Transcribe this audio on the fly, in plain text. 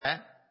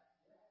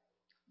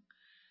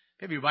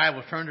If your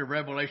Bibles, turn to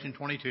Revelation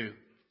 22.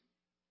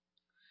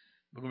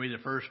 We're going to read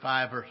the first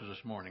 5 verses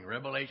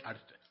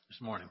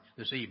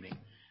this evening.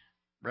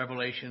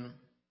 Revelation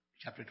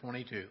chapter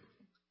 22.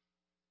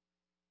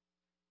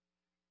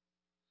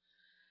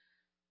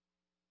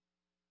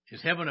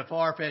 Is heaven a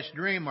far-fetched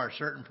dream or a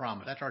certain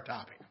promise? That's our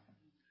topic.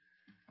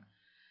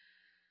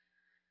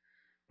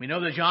 We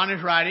know that John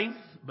is writing,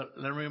 but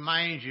let me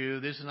remind you,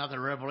 this is not the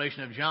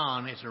revelation of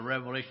John, it's a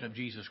revelation of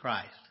Jesus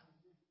Christ.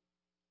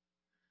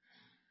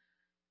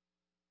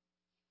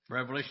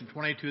 Revelation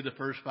 22, the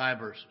first 5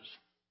 verses.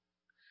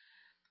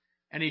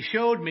 And he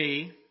showed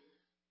me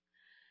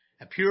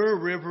a pure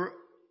river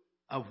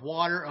of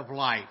water of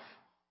life,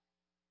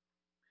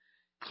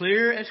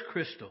 clear as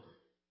crystal,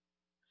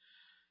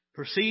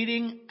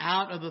 proceeding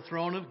out of the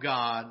throne of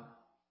God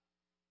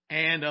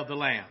and of the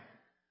Lamb.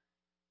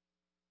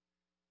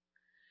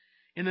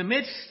 In the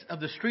midst of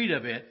the street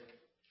of it,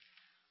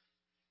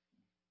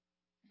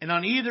 and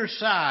on either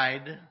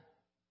side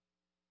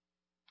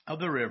of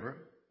the river,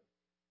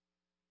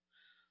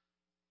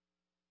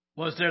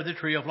 was there the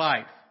tree of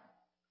life,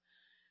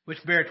 which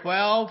bare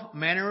 12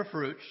 manner of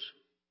fruits,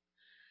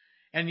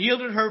 and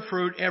yielded her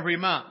fruit every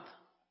month.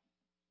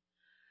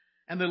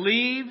 And the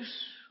leaves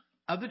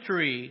of the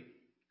tree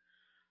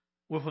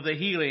were for the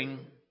healing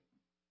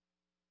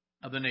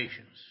of the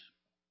nations.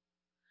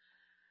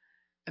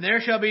 And there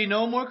shall be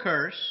no more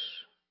curse,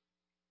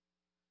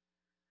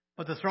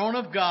 but the throne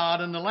of God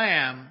and the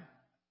Lamb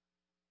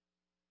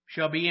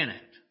shall be in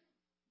it.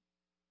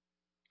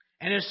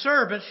 And his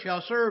servants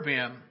shall serve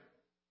him,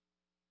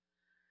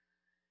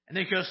 and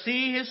they shall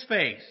see his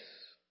face,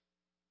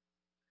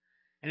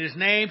 and his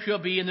name shall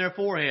be in their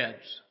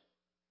foreheads.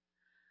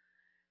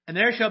 And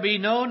there shall be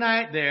no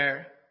night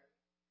there,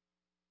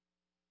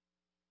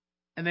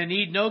 and they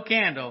need no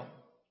candle,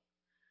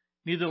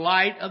 neither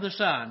light of the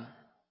sun.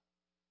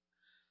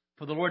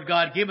 For the Lord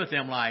God giveth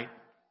them light,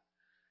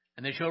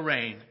 and they shall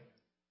reign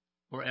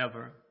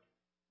forever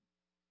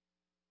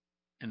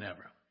and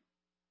ever.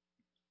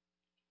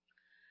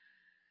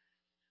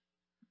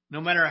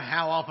 No matter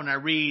how often I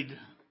read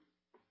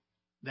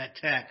that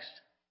text,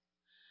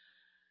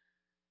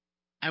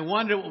 I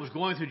wonder what was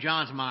going through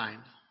John's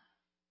mind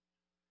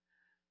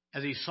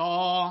as he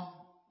saw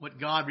what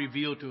God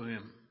revealed to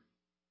him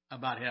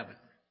about heaven.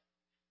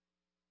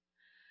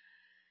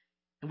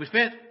 And we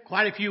spent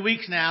quite a few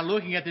weeks now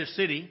looking at this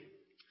city,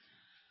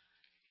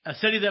 a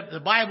city that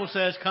the Bible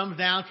says comes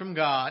down from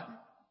God,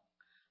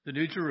 the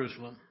New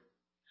Jerusalem,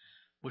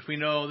 which we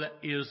know that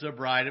is the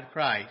bride of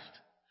Christ.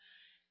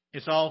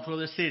 It's also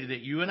the city that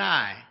you and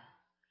I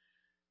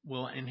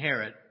will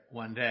inherit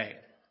one day.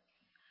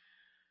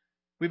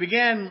 We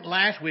began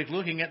last week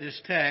looking at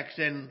this text,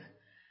 and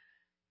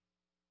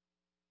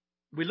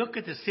we look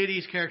at the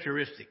city's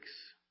characteristics.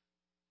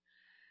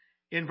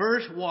 In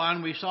verse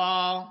 1, we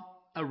saw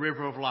a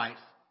river of life.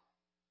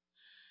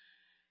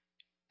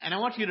 And I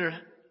want you to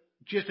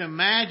just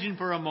imagine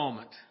for a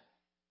moment,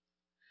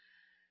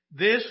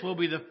 this will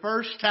be the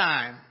first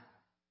time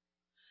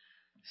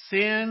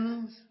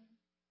sin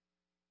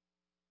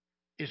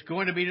is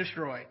going to be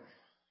destroyed.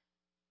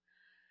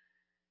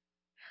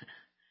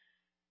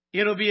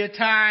 It'll be a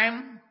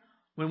time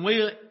when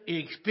we'll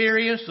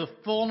experience the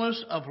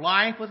fullness of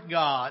life with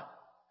God,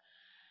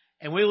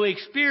 and we will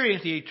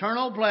experience the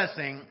eternal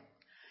blessing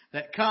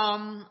that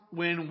comes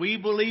when we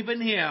believe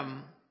in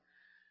Him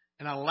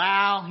and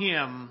allow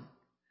Him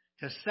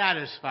to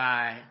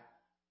satisfy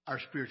our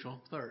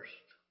spiritual thirst.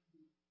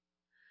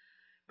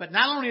 But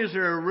not only is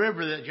there a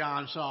river that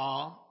John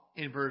saw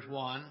in verse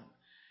 1,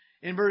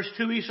 in verse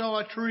 2 he saw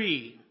a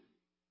tree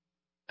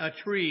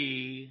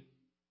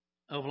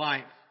of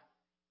life.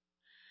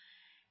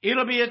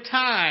 It'll be a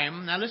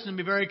time, now listen to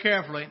me very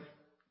carefully,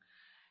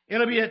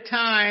 it'll be a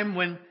time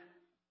when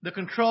the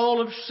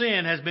control of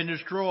sin has been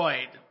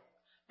destroyed,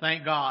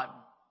 thank God.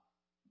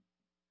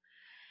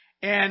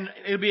 And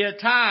it'll be a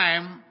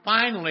time,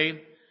 finally,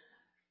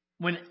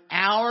 when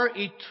our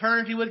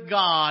eternity with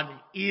God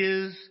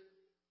is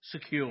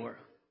secure.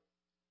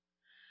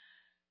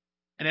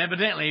 And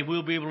evidently,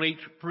 we'll be able to eat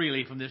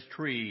freely from this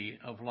tree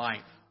of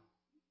life.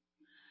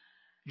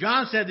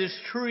 John said this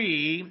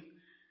tree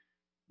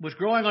was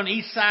growing on the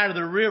east side of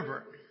the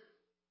river.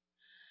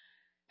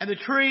 And the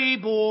tree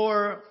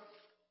bore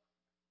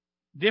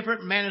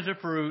different manners of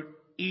fruit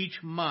each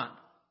month.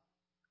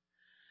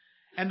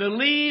 And the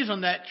leaves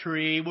on that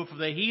tree were for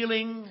the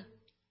healing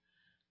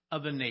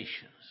of the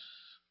nations.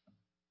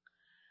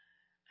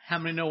 How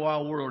many know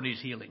our world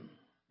needs healing?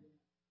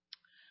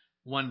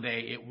 One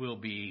day it will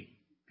be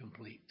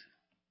complete.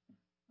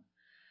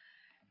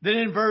 Then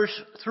in verse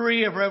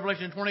 3 of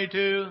Revelation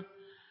 22,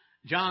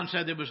 John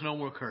said there was no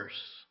more curse.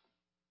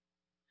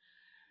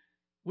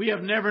 We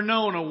have never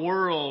known a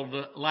world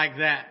like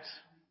that.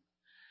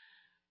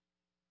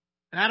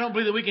 And I don't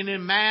believe that we can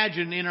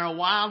imagine in our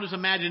wildest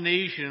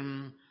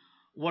imagination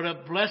what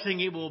a blessing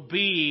it will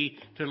be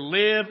to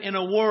live in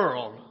a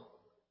world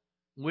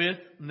with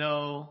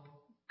no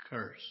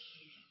curse.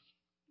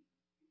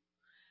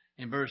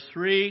 In verse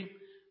 3,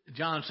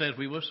 John says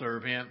we will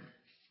serve him.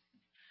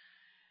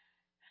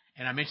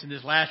 And I mentioned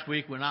this last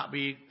week, we'll not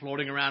be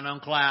floating around on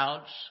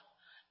clouds,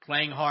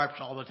 playing harps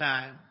all the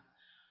time.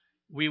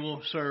 We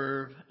will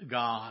serve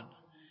God.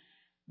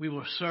 We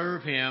will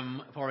serve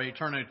Him for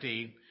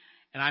eternity.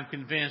 And I'm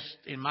convinced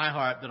in my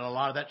heart that a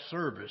lot of that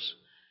service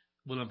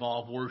will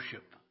involve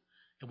worship.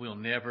 And we'll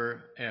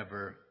never,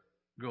 ever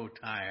grow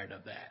tired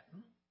of that.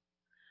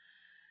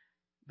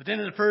 But then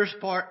in the first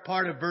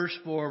part of verse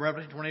 4,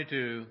 Revelation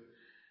 22,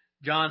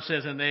 John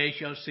says, and they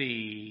shall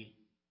see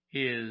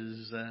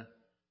His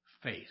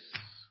face.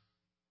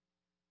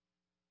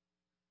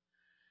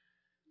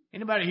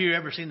 Anybody here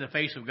ever seen the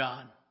face of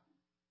God?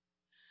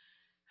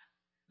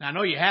 Now, I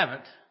know you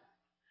haven't,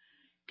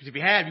 because if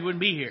you have, you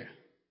wouldn't be here.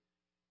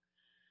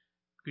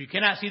 Because you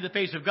cannot see the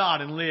face of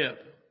God and live.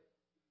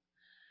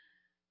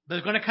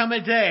 There's going to come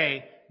a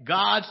day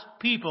God's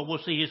people will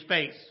see His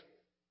face.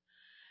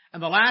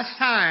 And the last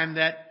time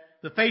that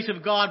the face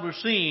of God was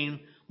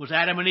seen was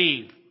Adam and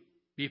Eve,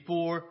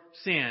 before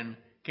sin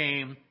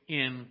came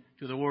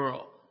into the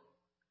world.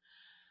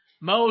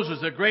 Moses,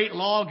 the great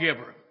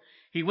lawgiver,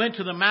 he went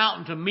to the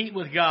mountain to meet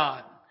with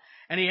God.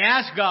 And he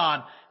asked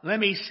God, let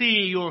me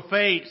see your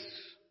face.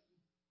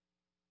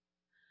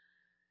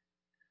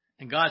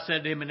 And God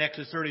said to him in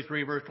Exodus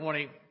 33, verse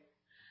 20,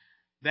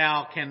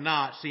 thou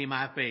cannot see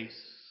my face,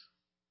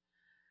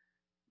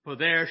 for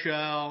there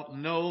shall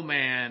no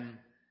man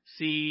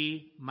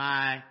see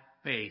my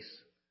face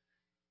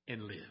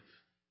and live.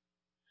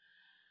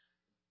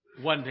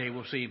 One day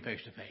we'll see Him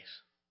face to face.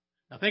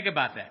 Now think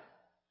about that.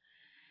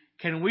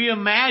 Can we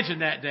imagine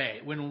that day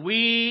when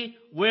we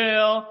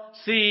will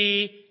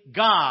see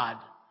God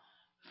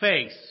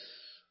face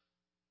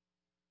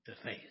to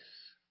face?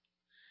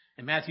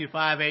 In Matthew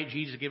 5:8,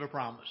 Jesus gave a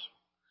promise.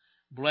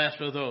 Blessed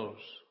are those,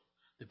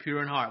 the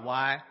pure in heart.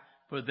 Why?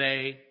 For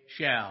they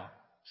shall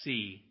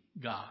see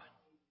God.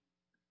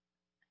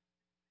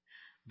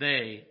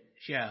 They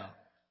shall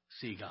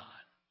see God.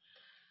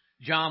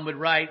 John would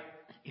write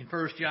in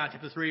 1 John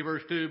chapter 3,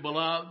 verse 2,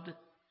 beloved,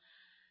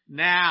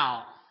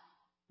 now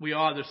we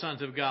are the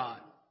sons of God.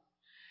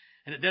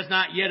 And it does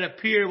not yet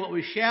appear what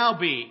we shall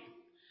be,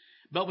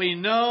 but we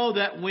know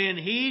that when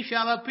He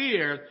shall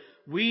appear,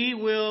 we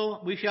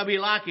shall be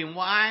like Him.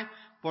 Why?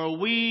 For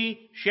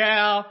we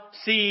shall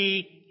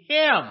see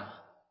Him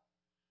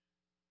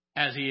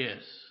as He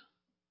is.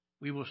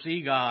 We will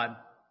see God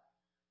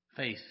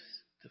face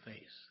to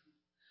face.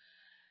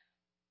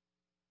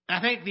 I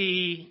think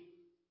the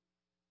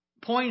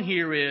point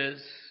here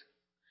is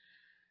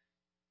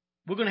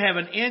we're going to have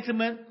an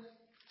intimate,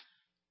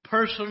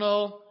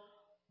 personal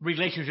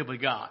relationship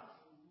with God.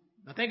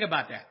 Now think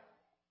about that.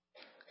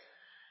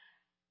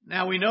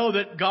 Now we know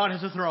that God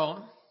has a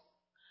throne,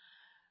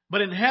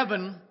 but in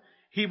heaven,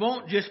 He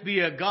won't just be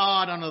a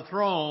God on a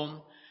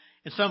throne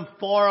in some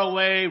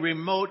faraway,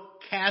 remote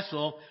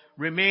castle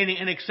remaining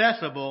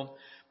inaccessible,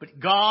 but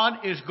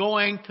God is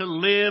going to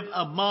live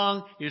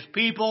among His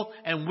people,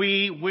 and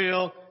we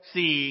will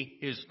see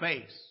His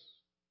face.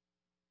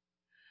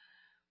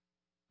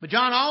 But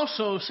John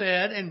also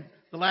said in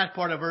the last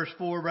part of verse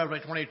 4,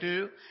 Revelation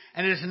 22,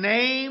 and His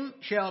name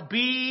shall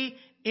be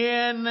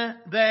in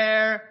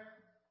their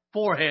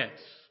foreheads.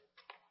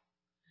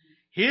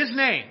 His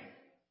name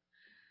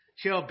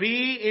shall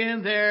be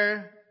in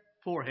their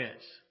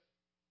foreheads.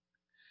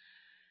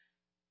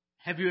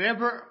 Have you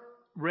ever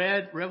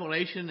read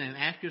Revelation and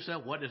asked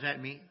yourself, what does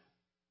that mean?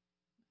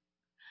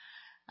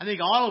 I think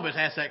all of us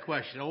ask that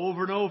question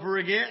over and over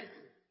again.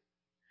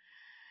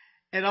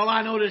 And all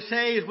I know to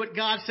say is what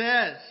God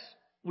says.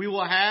 We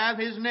will have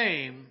His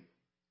name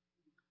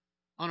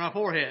on our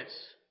foreheads.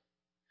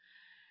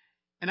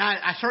 And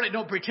I certainly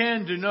don't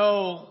pretend to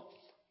know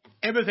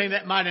everything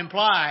that might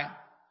imply.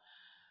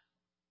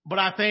 But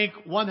I think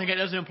one thing it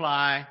does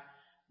imply,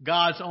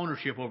 God's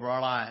ownership over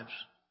our lives.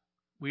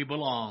 We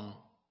belong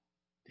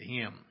to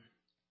Him.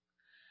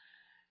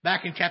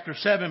 Back in chapter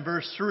 7,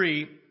 verse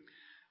 3,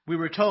 we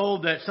were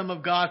told that some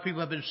of God's people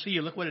have been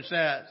sealed. Look what it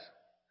says.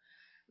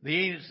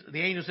 The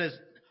angel says,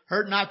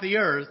 hurt not the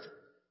earth,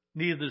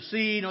 neither the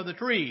sea nor the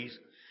trees,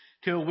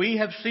 till we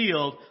have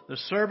sealed the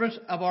servants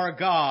of our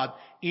God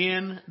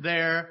in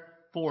their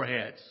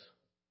foreheads.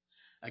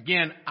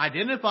 Again,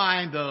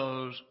 identifying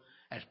those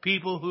as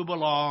people who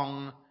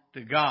belong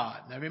to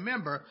God. Now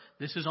remember,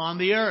 this is on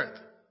the earth.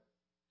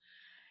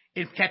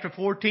 In chapter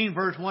 14,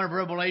 verse 1 of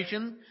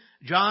Revelation,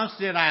 John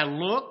said, I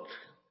looked,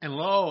 and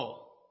lo,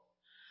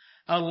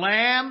 a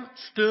lamb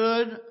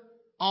stood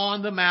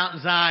on the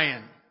Mount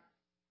Zion,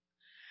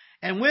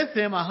 and with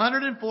him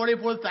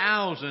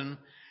 144,000,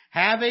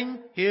 having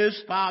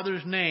His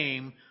Father's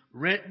name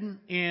written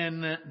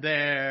in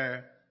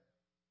their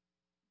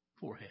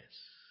foreheads.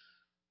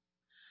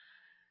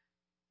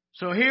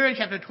 So here in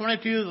chapter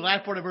 22, the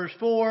last part of verse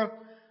 4,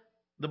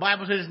 the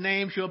Bible says His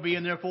name shall be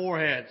in their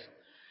foreheads.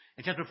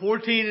 In chapter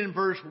 14 and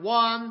verse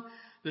 1,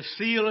 the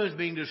seal is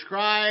being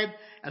described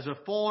as a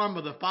form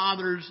of the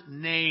Father's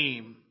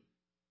name.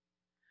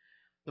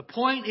 The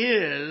point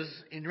is,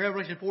 in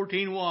Revelation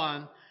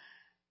 14:1,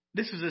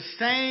 this is the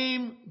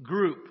same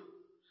group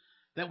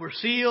that were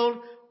sealed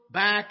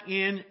back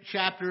in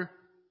chapter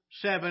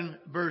 7,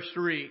 verse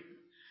 3.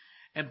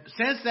 And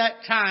since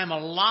that time, a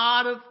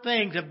lot of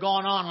things have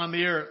gone on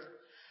the earth.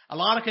 A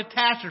lot of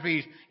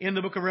catastrophes in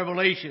the book of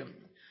Revelation.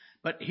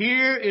 But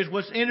here is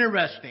what's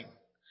interesting.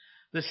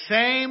 The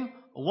same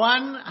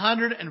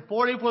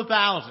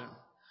 144,000,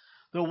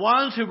 the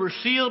ones who were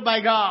sealed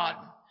by God,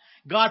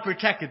 God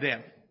protected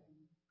them.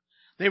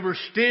 They were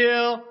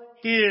still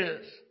His.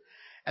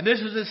 And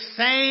this is the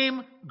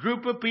same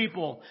group of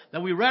people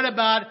that we read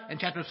about in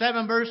chapter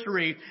 7, verse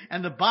 3.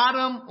 And the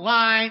bottom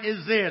line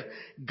is this: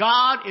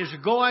 God is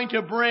going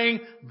to bring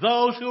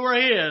those who are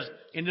His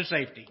into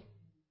safety.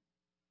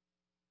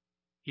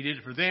 He did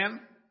it for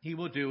them. He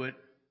will do it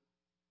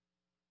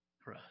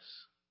for us.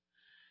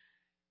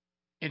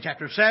 In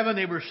chapter 7,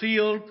 they were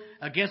sealed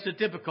against the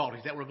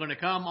difficulties that were going to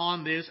come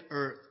on this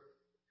earth.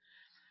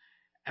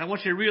 And I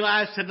want you to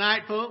realize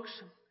tonight, folks,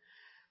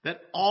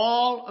 that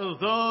all of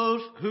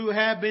those who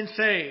have been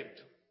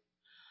saved,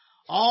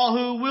 all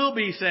who will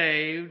be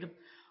saved,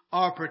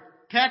 are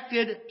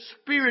protected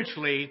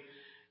spiritually,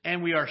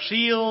 and we are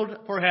sealed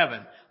for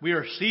heaven. We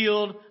are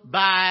sealed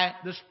by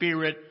the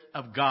Spirit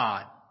of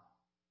God.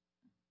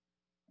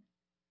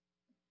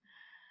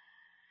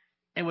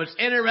 And what's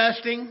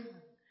interesting,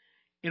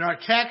 in our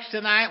text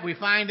tonight, we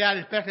find out,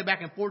 especially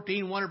back in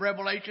 14:1 of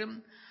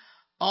Revelation,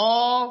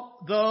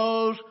 all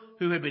those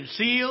who had been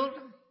sealed,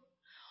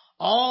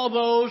 all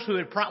those who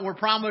were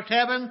promised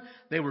heaven,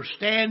 they were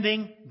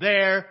standing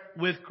there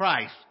with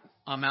Christ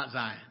on Mount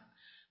Zion.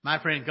 My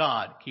friend,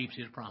 God keeps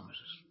His promises.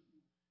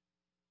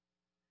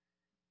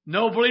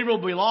 No believer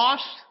will be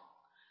lost.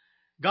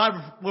 God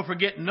will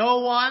forget no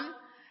one,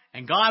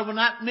 and God will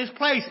not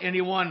misplace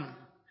anyone.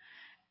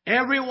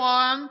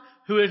 Everyone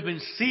who has been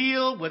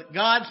sealed with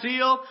God's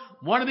seal,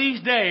 one of these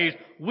days,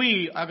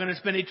 we are going to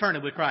spend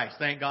eternity with Christ.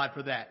 Thank God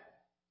for that.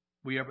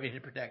 We are in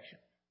His protection.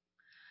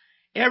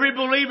 Every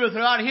believer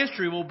throughout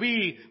history will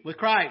be with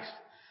Christ.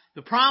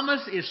 The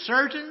promise is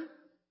certain.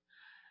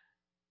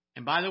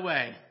 And by the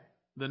way,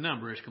 the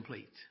number is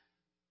complete.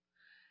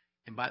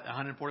 And by the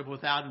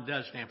 144,000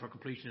 does stand for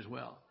completion as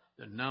well.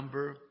 The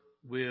number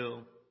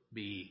will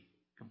be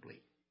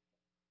complete.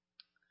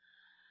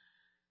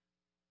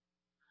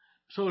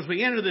 So as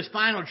we enter this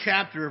final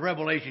chapter of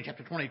Revelation,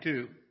 chapter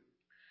 22,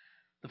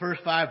 the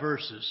first 5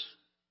 verses,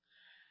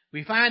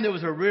 we find there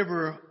was a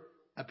river,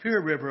 a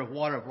pure river of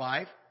water of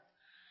life.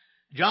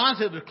 John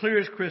said it was clear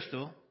as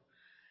crystal,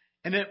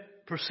 and it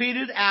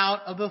proceeded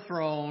out of the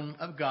throne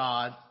of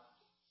God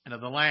and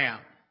of the Lamb.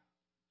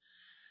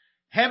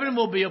 Heaven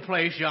will be a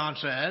place, John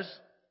says.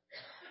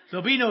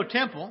 There'll be no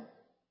temple,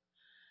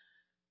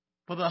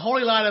 for the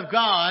holy light of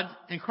God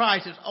in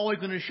Christ is always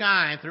going to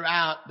shine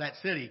throughout that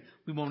city.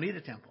 We won't need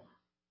a temple.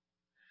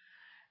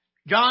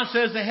 John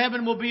says that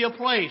heaven will be a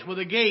place where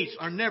the gates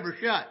are never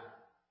shut.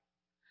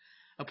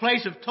 A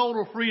place of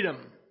total freedom.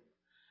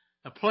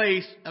 A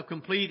place of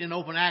complete and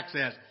open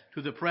access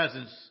to the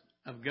presence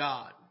of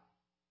God.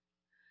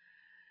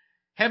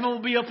 Heaven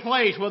will be a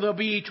place where there'll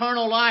be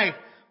eternal life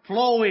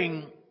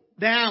flowing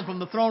down from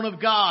the throne of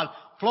God,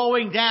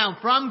 flowing down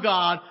from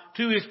God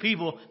to His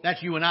people.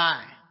 That's you and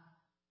I.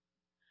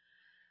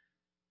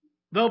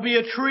 There'll be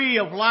a tree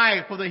of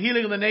life for the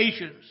healing of the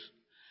nations.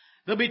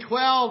 There'll be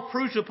 12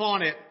 fruits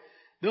upon it.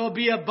 There'll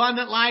be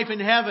abundant life in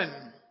heaven.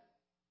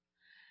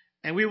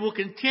 And we will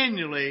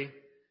continually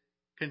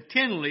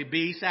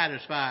be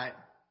satisfied.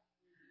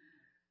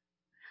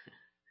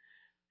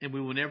 And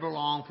we will never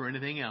long for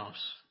anything else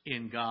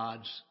in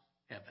God's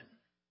heaven.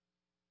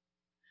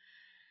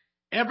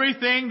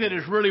 Everything that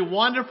is really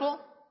wonderful,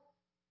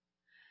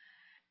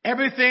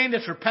 everything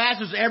that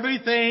surpasses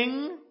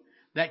everything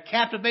that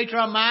captivates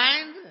our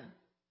mind,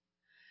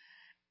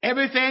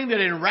 everything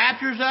that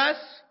enraptures us,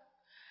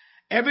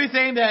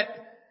 everything that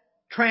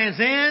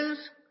transcends,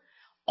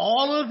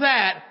 all of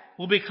that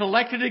will be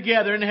collected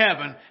together in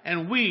heaven,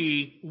 and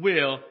we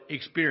will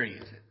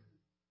experience it.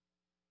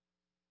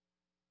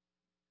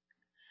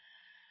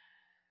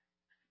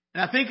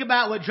 And I think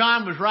about what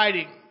John was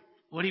writing,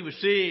 what he was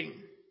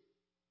seeing.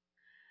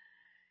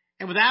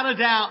 And without a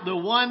doubt, the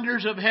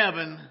wonders of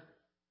heaven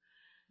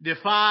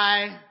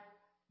defy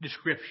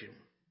description.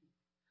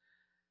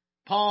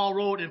 Paul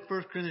wrote in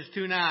 1 Corinthians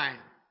 2:9,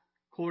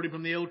 quoting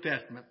from the Old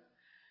Testament,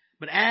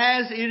 "But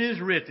as it is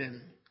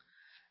written,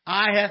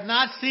 eye hath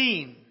not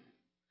seen,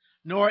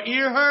 nor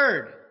ear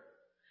heard,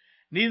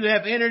 neither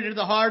have entered into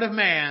the heart of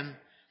man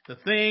the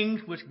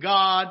things which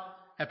God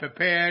hath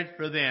prepared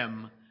for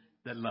them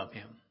that love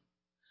Him."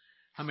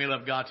 How many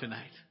love God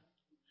tonight?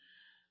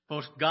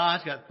 Folks,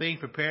 God's got things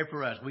prepared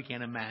for us we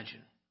can't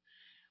imagine.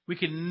 We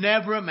can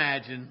never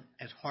imagine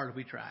as hard as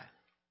we try.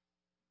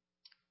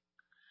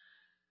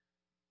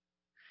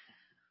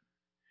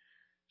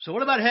 So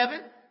what about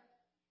heaven?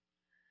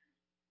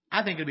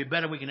 I think it'll be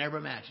better than we can ever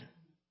imagine.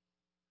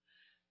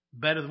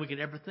 Better than we can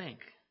ever think.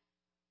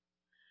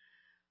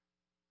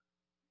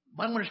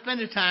 But I'm going to spend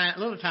a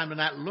little time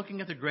tonight looking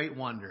at the great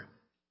wonder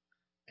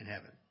in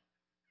heaven.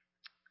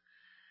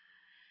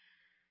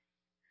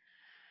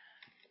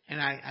 And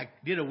I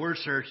did a word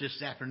search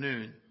this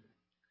afternoon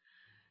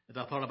as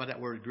I thought about that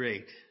word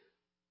great.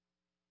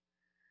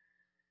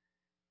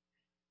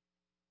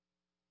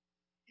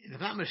 And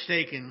if I'm not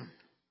mistaken,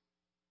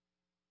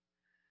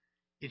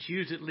 it's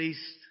used at least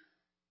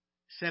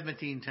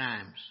 17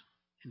 times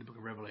in the book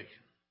of Revelation.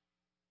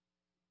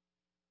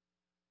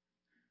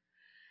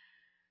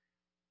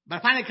 But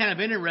I find it kind of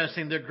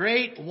interesting. The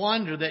great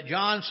wonder that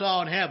John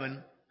saw in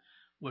heaven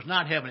was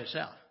not heaven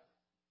itself.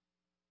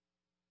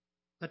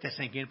 Let that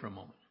sink in for a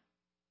moment.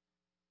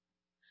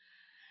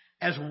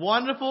 As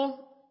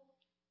wonderful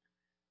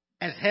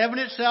as heaven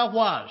itself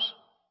was,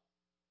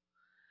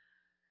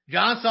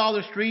 John saw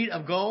the street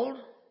of gold.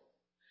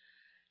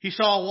 He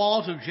saw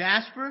walls of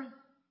jasper.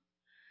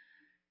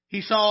 He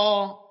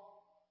saw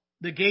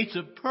the gates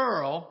of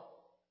pearl.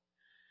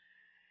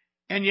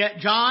 And yet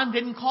John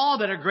didn't call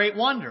that a great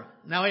wonder.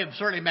 Now, it was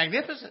certainly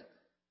magnificent.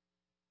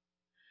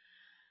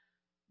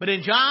 But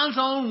in John's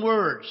own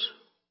words,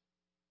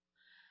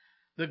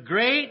 the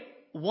great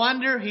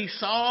wonder he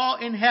saw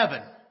in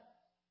heaven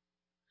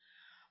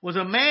was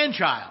a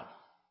man-child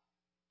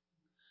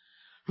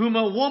whom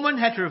a woman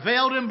had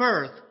travailed in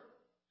birth,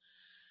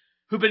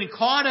 who'd been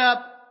caught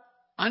up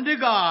unto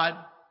God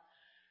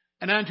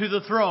and unto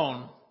the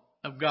throne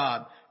of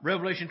God.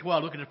 Revelation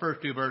 12, look at the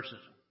first two verses.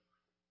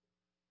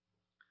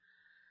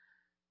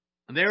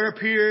 And there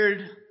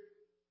appeared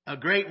a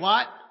great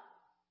what?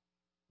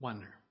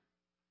 Wonder.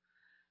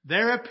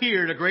 There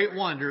appeared a great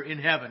wonder in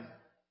heaven.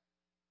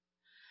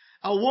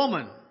 A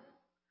woman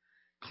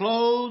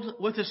clothed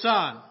with the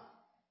sun,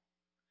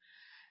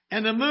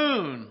 and the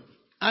moon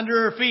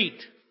under her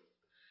feet,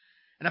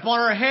 and upon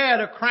her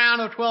head a crown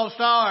of 12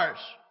 stars.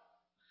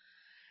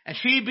 And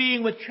she,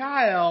 being with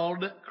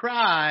child,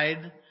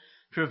 cried,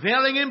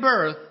 travailing in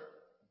birth,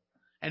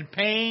 and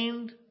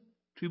pained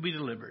to be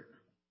delivered.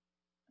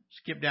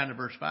 Skip down to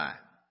verse 5.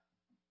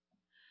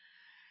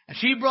 And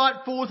she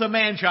brought forth a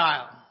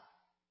man-child,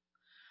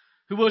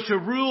 who was to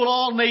rule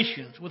all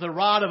nations with a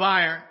rod of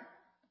iron.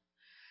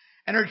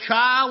 And her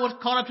child was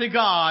caught up to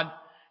God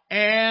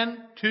and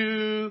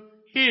to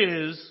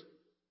his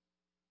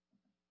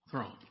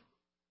throne.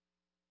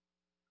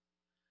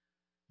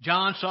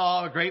 John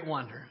saw a great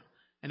wonder,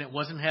 and it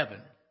wasn't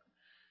heaven.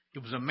 It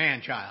was a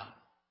man-child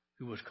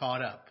who was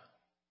caught up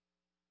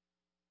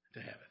to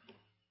heaven.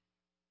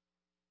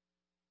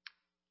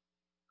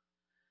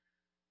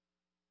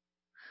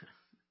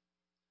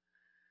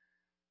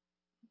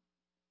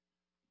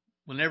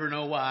 We'll never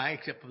know why,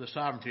 except for the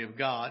sovereignty of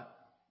God.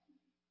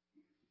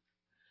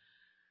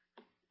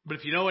 But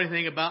if you know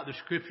anything about the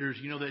Scriptures,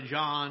 you know that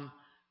John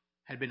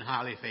had been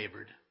highly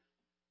favored.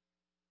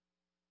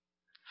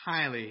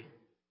 Highly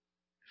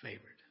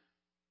favored.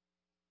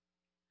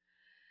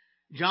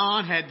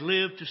 John had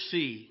lived to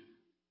see.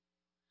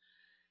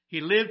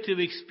 He lived to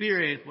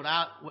experience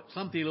what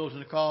some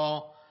theologians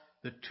call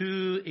the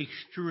two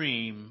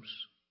extremes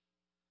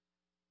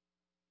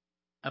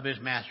of his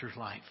master's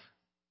life.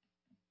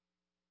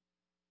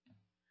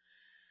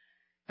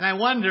 And I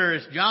wonder,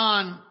 as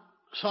John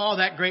saw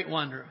that great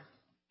wonder,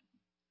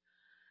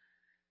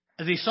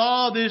 as he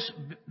saw this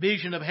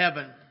vision of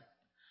heaven,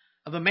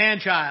 of the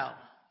man-child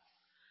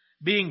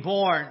being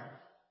born,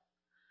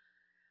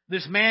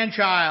 this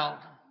man-child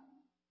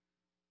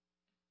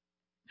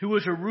who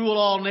was to rule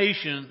all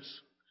nations,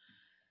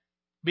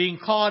 being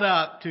caught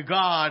up to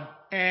God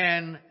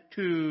and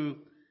to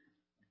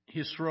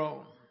his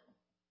throne.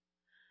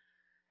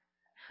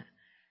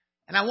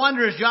 And I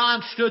wonder, as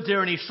John stood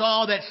there and he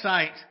saw that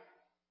sight,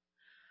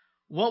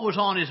 what was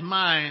on his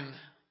mind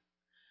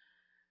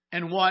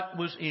and what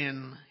was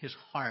in his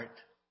heart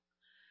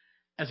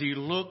as he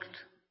looked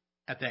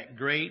at that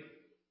great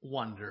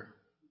wonder,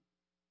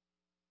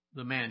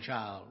 the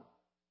man-child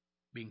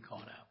being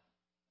caught up.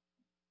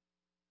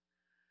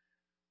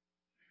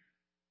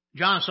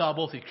 John saw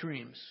both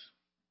extremes.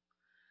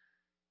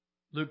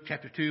 Luke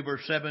chapter 2,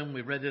 verse 7,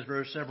 we've read this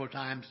verse several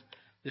times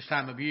this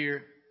time of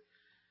year.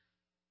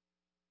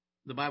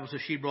 The Bible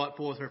says she brought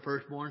forth her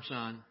firstborn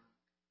son,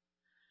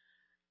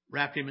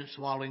 wrapped him in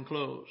swaddling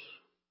clothes,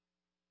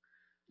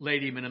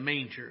 laid him in a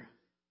manger,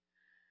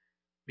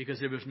 because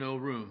there was no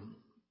room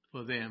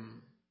for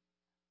them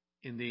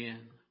in the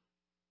inn.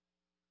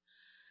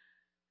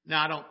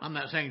 Now, I'm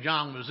not saying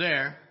John was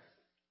there,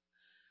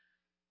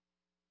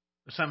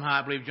 but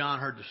somehow I believe John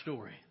heard the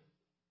story.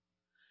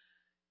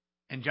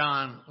 And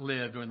John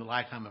lived during the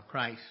lifetime of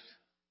Christ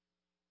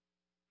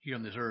here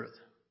on this earth.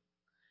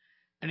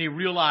 And he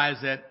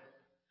realized that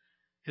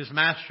his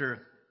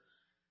master,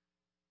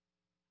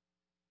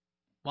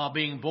 while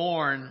being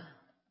born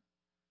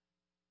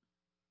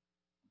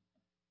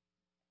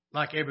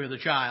like every other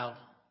child,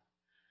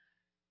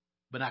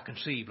 but not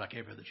conceived like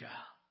every other child.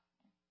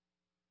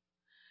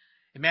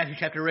 In Matthew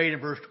chapter 8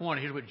 and verse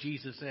 20, here's what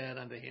Jesus said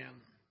unto him.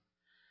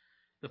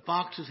 The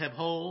foxes have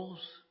holes,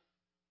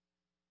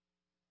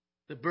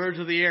 the birds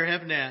of the air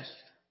have nests,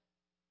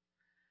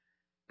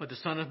 but the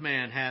Son of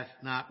Man hath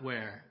not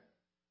where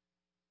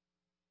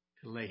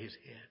to lay his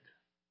head.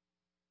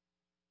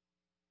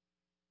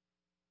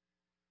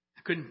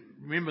 I couldn't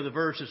remember the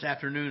verse this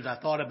afternoon as I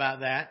thought about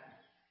that.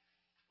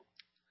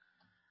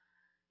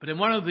 But in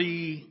one of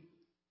the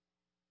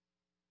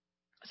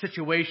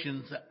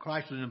situations that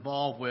Christ was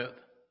involved with,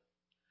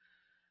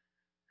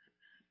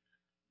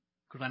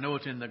 because I know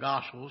it's in the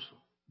Gospels,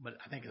 but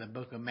I think in the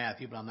book of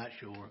Matthew, but I'm not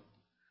sure.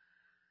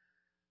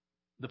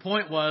 The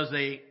point was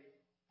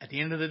at the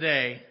end of the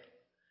day,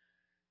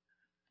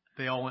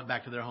 they all went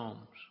back to their homes,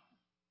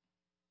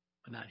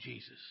 but not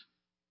Jesus.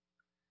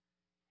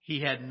 He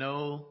had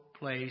no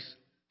place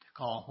to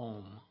call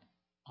home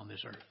on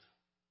this earth.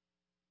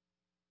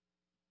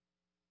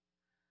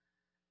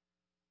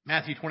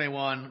 Matthew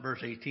 21, verse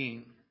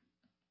 18.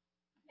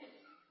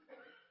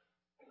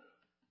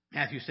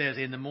 Matthew says,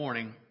 in the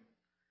morning,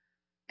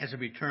 as he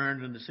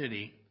returned in the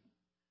city,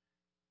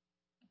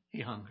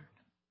 he hungered.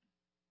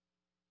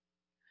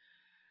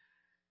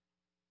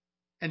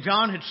 And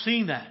John had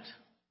seen that.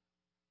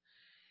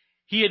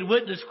 He had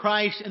witnessed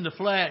Christ in the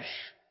flesh.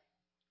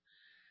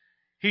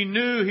 He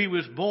knew he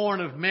was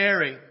born of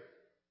Mary.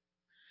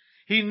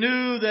 He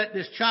knew that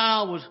this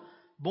child was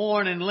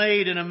born and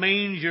laid in a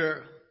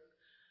manger.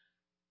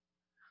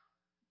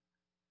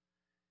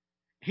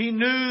 He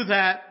knew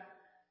that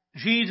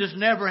Jesus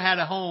never had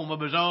a home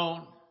of his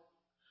own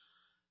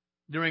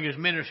during his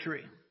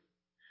ministry.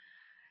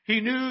 He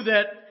knew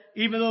that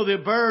even though the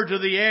birds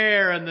of the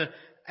air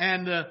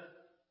and the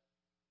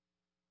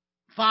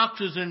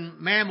foxes and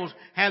mammals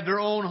had their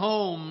own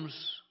homes,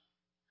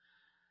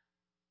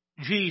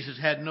 Jesus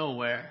had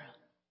nowhere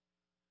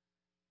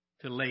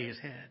to lay his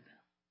head.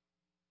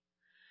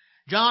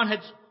 John had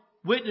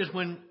witnessed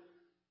when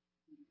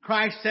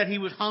Christ said he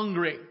was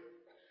hungry.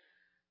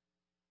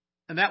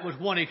 And that was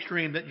one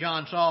extreme that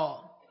John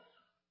saw.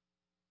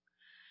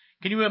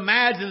 Can you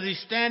imagine as he's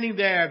standing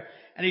there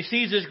and he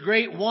sees this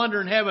great wonder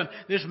in heaven,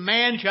 this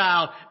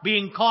man-child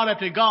being caught up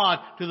to God,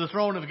 to the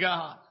throne of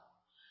God?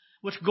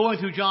 What's going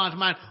through John's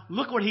mind?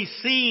 Look what he's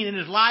seen in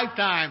his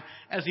lifetime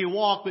as he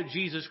walked with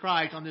Jesus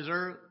Christ on this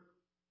earth.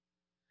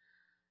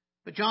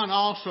 But John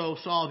also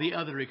saw the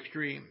other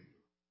extreme.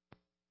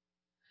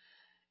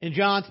 In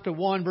John chapter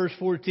 1, verse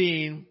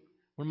 14,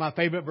 one of my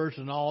favorite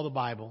verses in all the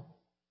Bible,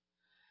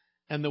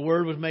 and the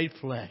Word was made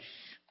flesh.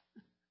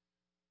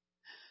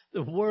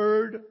 The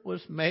Word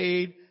was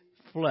made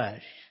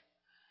flesh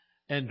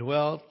and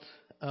dwelt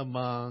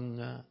among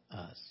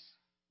us.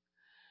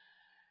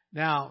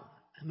 Now,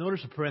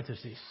 notice the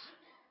parentheses.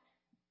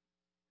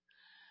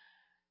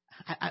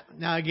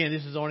 Now, again,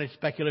 this is only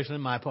speculation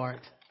on my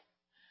part.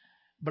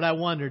 But I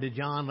wonder, did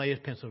John lay his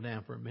pencil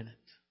down for a minute?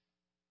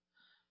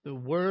 The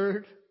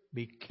Word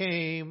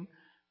became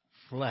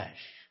flesh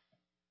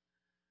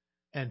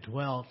and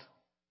dwelt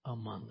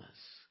among us.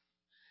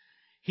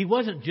 He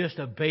wasn't just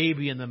a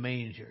baby in the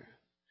manger.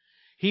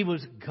 He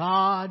was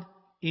God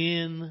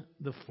in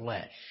the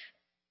flesh.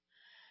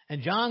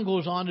 And John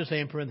goes on to say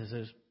in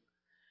parentheses,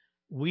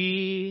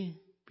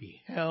 we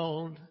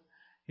beheld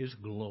his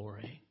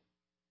glory.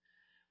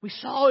 We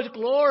saw his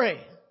glory.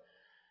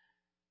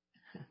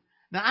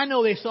 Now, I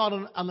know they saw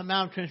it on the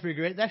Mount of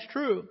Transfiguration. That's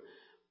true.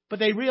 But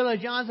they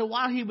realized, John said,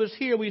 while he was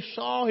here, we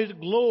saw his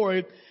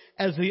glory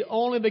as the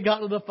only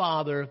begotten of the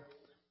Father.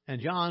 And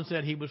John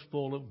said he was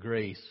full of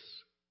grace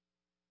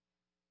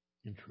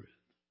and truth.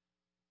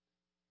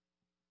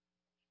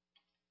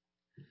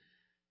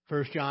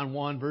 1 John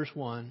 1, verse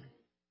 1.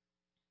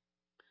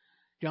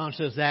 John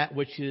says that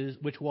which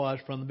was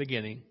from the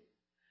beginning,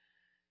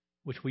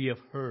 which we have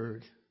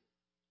heard,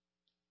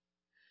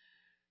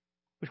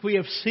 which we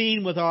have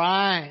seen with our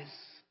eyes,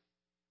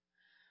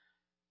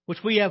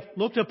 which we have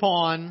looked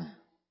upon,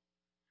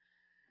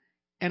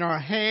 and our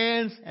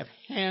hands have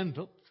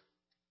handled.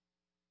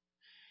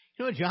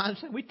 You know what John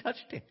said? We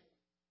touched him.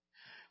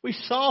 We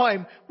saw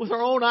him with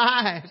our own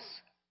eyes.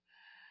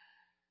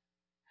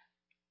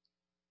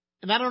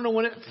 And I don't know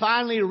when it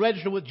finally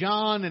registered with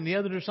John and the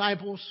other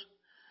disciples,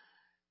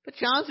 but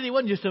John said he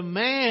wasn't just a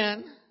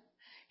man.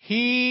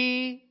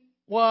 He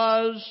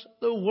was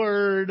the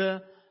Word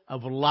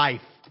of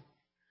life.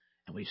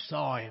 And we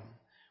saw him.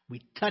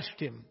 We touched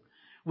him.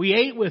 We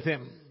ate with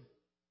him.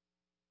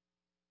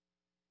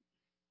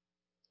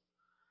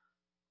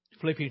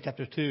 Philippians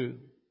chapter 2,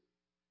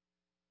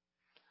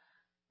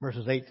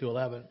 verses 8 through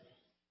 11.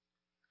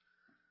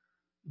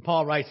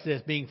 Paul writes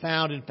this, being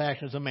found in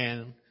fashion as a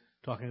man,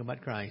 talking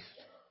about Christ.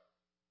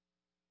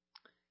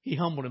 He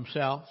humbled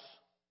himself,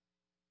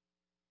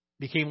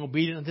 became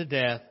obedient unto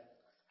death,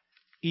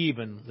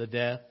 even the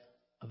death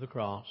of the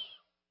cross.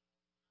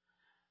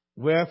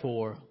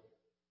 Wherefore,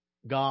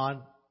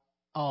 God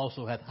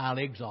also hath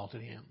highly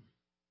exalted him,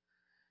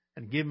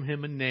 and given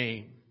him a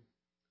name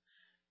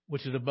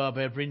which is above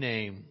every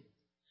name,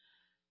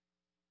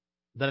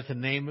 that at the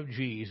name of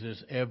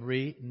Jesus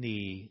every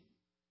knee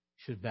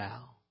should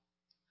bow,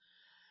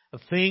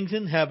 of things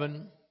in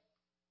heaven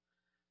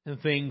and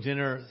things in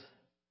earth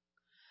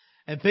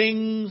and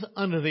things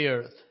under the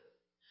earth,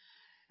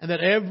 and that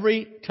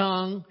every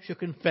tongue should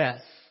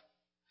confess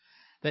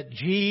that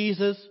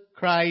Jesus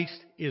Christ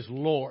is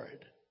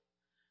Lord,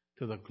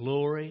 to the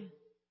glory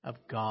of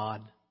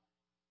God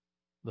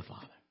the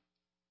Father.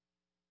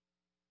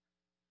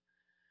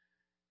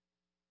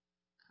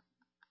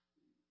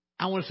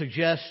 I want to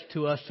suggest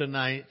to us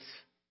tonight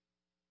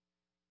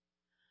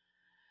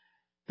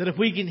that if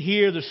we can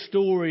hear the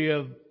story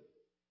of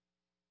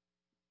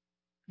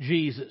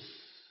Jesus.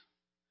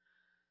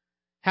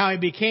 How He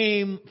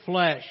became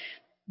flesh,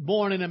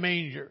 born in a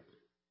manger.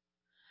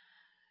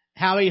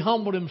 How He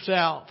humbled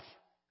Himself.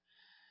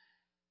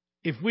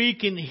 If we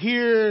can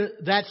hear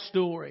that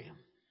story,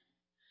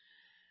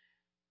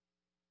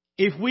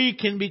 if we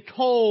can be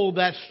told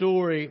that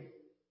story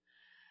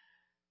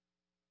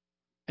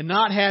and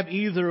not have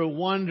either a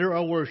wonder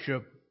or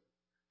worship,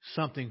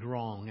 something's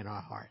wrong in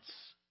our hearts.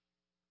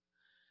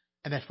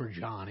 And that's where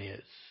John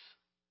is.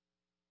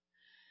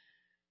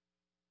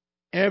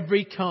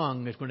 Every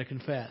tongue is going to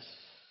confess.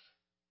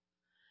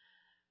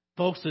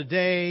 Folks, the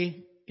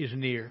day is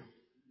near.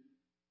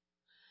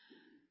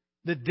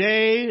 The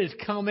day is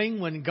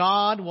coming when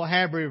God will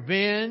have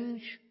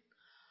revenge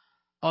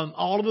on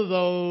all of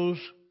those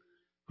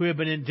who have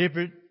been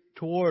indifferent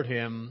toward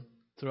Him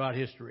throughout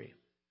history.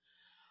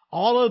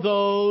 All of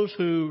those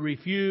who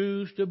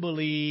refuse to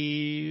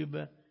believe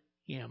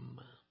Him.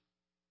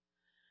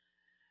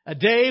 A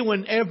day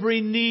when every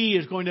knee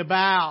is going to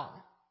bow.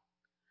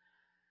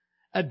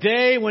 A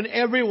day when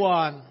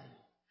everyone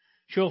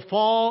shall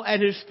fall at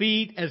His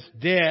feet as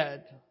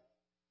dead.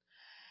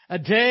 A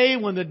day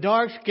when the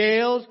dark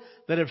scales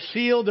that have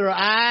sealed their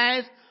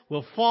eyes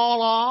will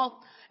fall off,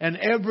 and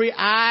every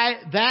eye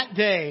that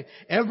day,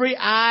 every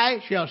eye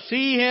shall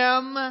see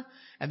Him,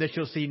 and they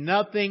shall see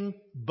nothing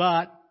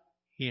but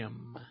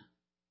Him.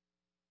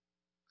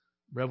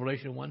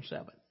 Revelation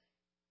 1:7.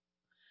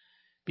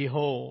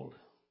 Behold,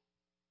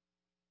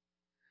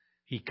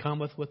 He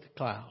cometh with the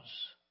clouds,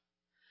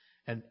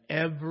 and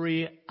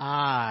every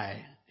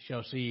eye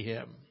shall see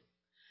Him,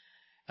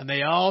 and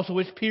they also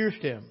which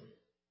pierced Him,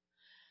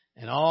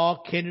 and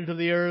all kindreds of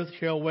the earth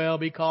shall wail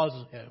because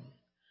of Him.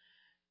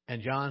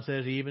 And John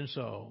says, even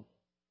so,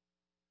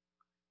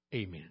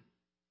 amen.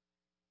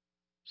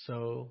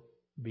 So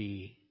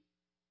be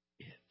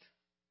it.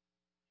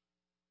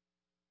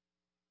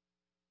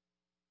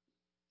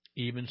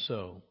 Even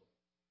so,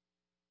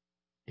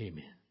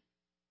 amen.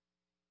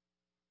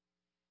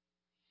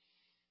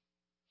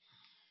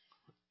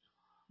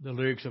 The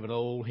lyrics of an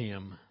old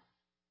hymn.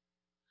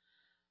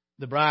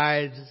 The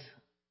bride's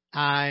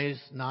eyes,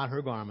 not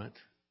her garment,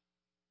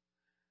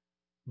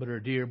 but her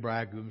dear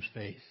bridegroom's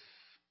face.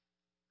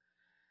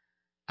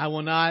 I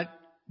will not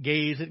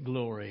gaze at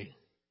glory,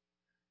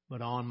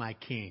 but on my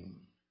King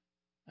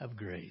of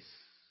grace.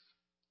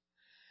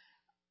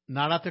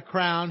 Not at the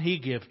crown He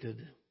gifted,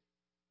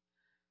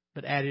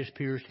 but at His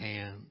pierced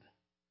hand.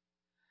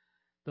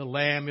 The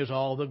Lamb is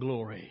all the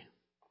glory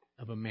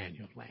of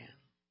Emmanuel's land.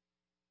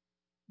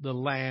 The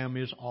Lamb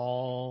is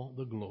all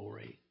the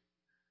glory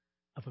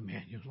of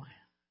Emmanuel's land.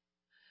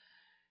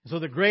 So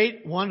the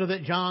great wonder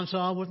that John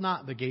saw was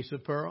not the gates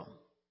of pearl,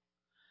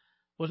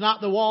 was not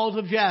the walls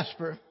of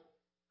jasper,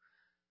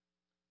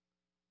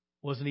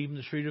 wasn't even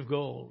the street of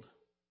gold.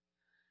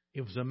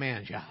 It was a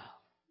man-child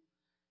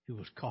who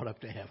was caught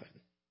up to heaven.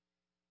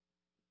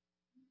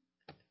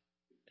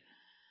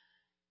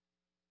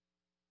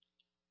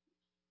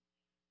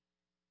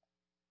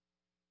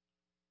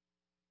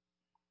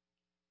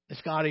 A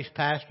Scottish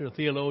pastor, a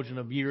theologian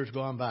of years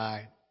gone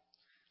by,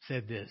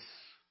 said this: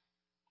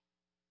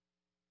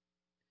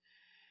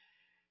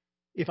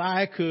 if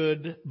I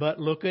could but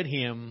look at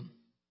Him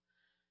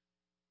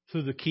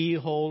through the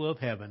keyhole of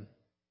heaven,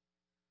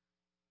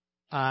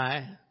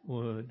 I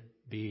would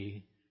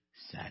be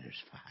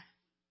satisfied.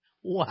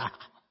 Wow.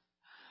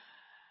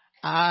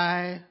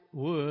 I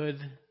would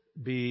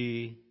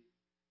be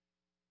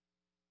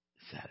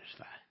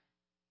satisfied.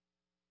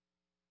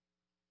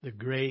 The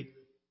great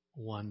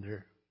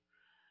wonder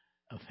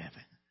of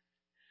heaven.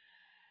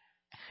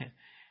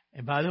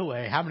 And by the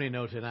way, how many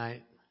know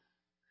tonight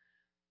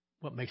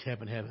what makes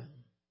heaven heaven?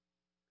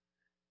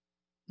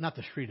 Not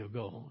the street of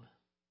gold.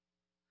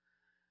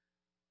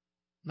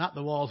 Not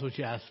the walls of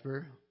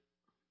jasper.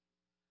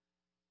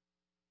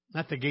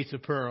 Not the gates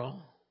of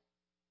pearl.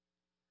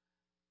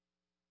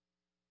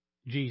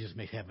 Jesus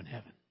makes heaven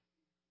heaven.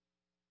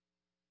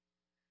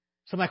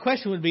 So my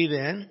question would be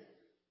then,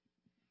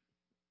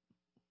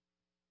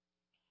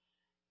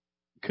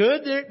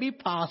 could it be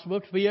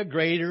possible to be a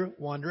greater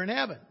wonder in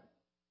heaven?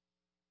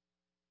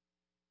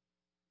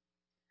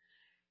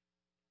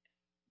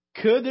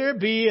 Could there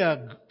be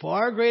a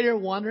far greater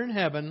wonder in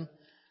heaven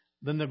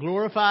than the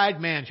glorified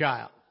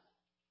man-child?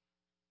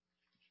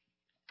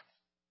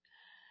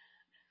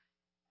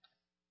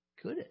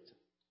 Could it?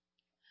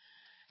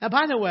 Now,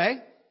 by the way,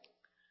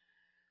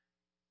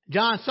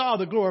 John saw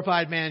the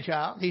glorified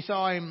man-child. He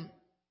saw Him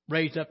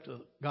raised up to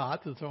God,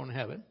 to the throne of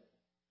heaven.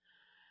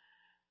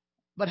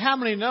 But how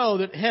many know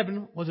that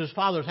heaven was His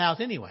Father's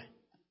house anyway?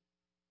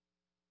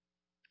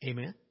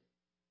 Amen.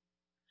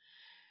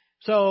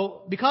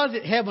 So, because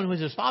heaven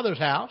was His Father's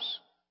house,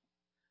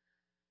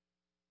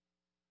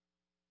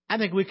 I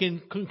think we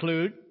can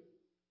conclude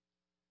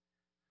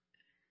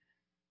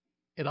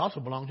it also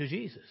belonged to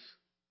Jesus.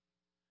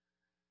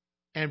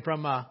 And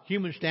from a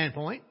human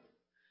standpoint,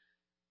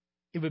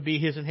 it would be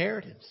His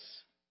inheritance.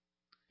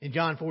 In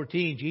John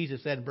 14,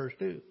 Jesus said in verse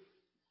 2,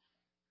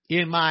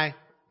 in my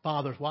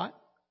Father's what?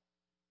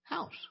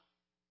 House.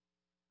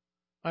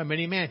 are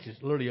many mansions,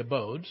 literally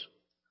abodes.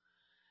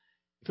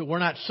 If it were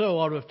not so,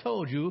 I would have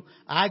told you,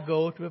 I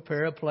go to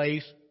prepare a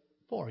place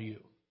for you.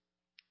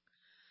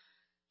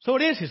 So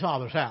it is His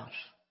Father's house.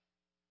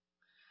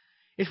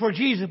 It's where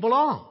Jesus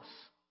belongs.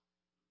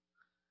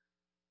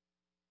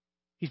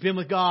 He's been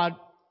with God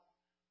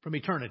from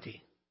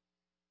eternity.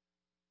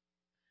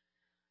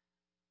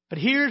 But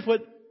here's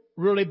what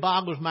really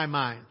boggles my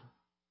mind.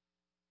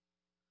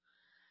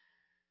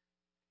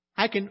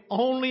 I can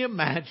only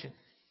imagine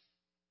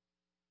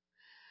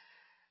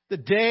the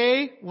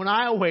day when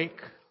I awake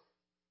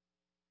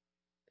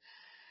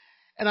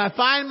and I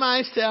find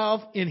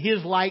myself in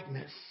His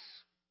likeness.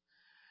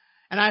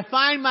 And I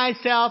find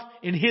myself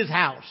in His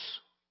house,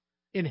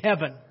 in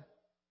heaven.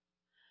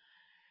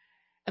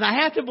 And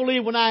I have to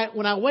believe when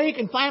I wake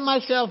and find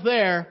myself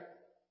there,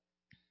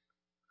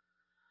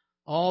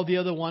 all the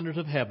other wonders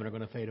of heaven are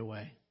going to fade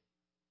away.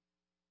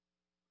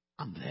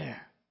 I'm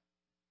there.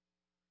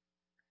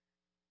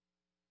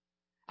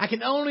 I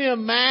can only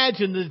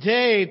imagine the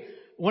day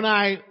when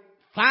I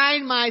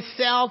find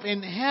myself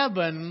in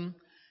heaven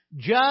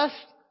just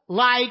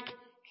like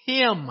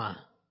Him.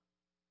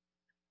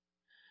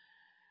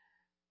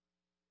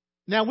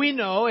 Now we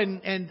know,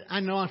 and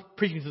I know I'm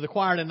preaching to the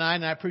choir tonight,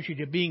 and I appreciate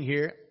you being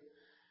here.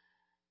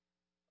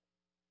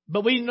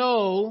 But we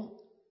know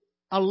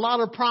a lot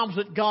of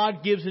promises that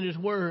God gives in His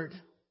Word.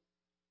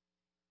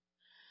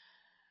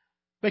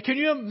 But can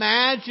you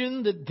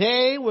imagine the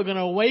day we're going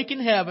to awake in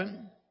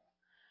heaven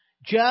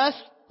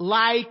just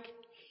like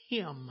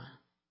Him?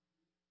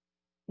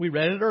 We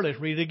read it earlier.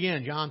 Let's read it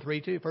again. John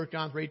 3:2. 1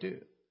 John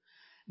 3:2.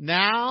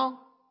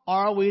 Now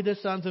are we the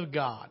sons of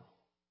God.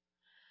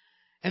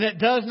 And it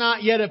does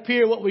not yet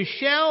appear what we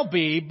shall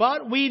be,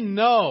 but we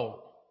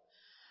know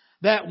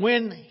that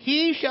when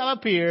He shall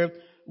appear,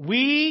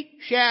 we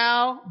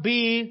shall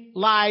be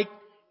like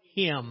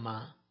Him.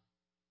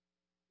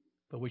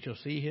 But we shall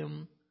see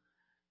Him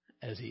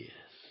as He is.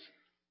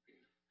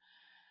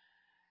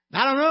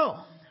 I don't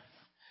know.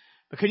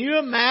 But can you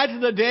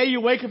imagine the day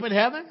you wake up in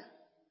heaven?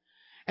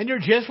 And you're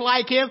just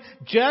like Him,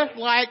 just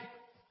like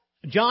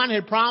John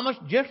had promised,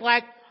 just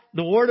like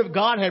the Word of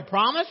God had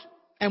promised,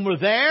 and we're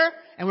there,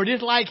 and we're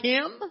just like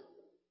Him?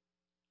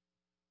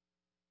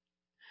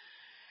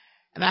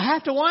 And I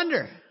have to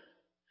wonder,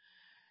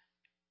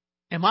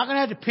 am I going to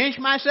have to pinch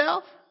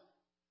myself?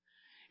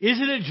 Is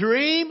it a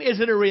dream?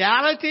 Is it a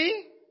reality?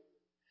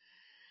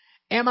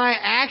 Am I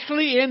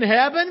actually in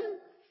heaven?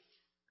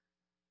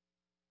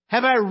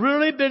 Have I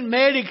really been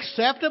made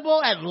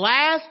acceptable at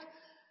last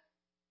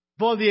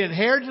for the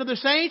inheritance of the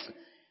saints?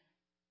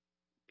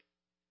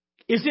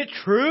 Is it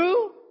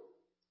true?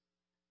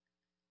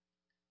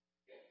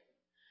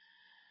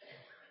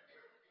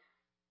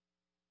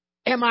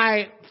 Am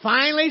I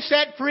finally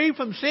set free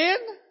from sin?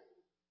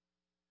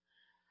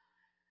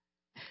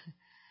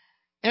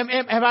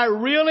 Have I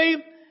really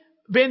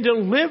been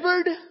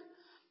delivered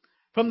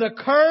from the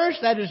curse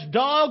that has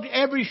dogged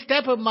every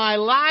step of my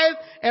life,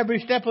 every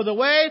step of the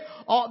way,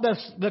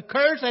 the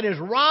curse that has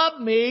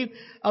robbed me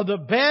of the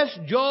best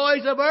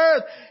joys of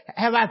earth?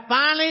 Have I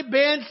finally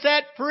been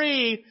set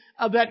free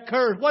of that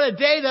curse? What a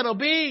day that'll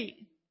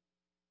be.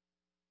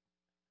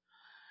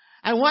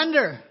 I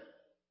wonder,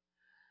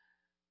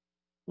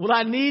 will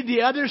I need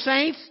the other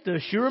saints to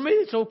assure me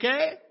it's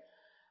okay,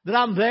 that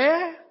I'm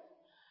there?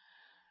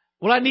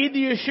 Will I need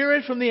the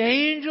assurance from the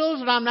angels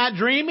that I'm not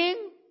dreaming,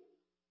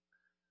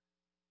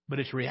 but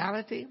it's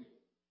reality?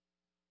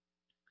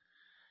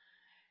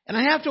 And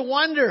I have to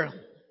wonder,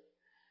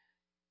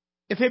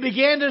 if they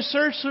began to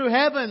search through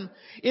heaven,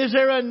 is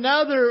there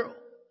another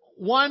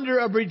wonder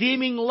of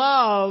redeeming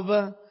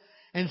love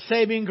and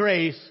saving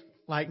grace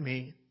like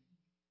me?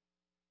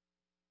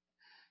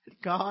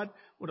 That God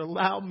would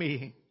allow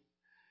me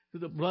through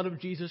the blood of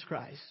Jesus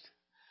Christ.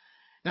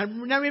 Now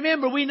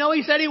remember, we know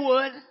He said He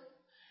would.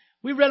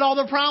 We've read all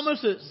the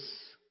promises.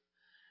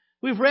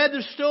 We've read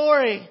the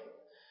story.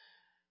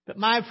 But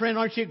my friend,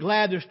 aren't you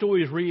glad the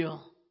story is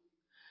real?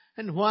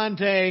 And one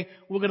day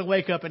we're going to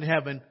wake up in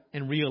heaven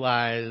and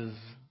realize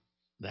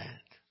that.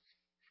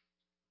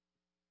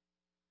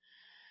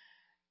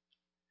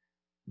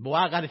 Boy,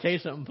 I got to tell you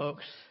something,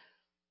 folks.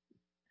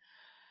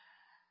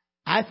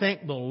 I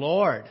thank the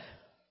Lord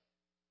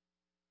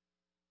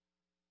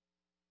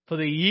for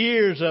the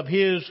years of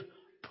His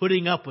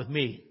putting up with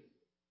me.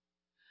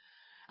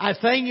 I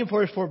thank Him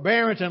for His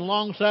forbearance and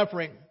long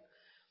suffering.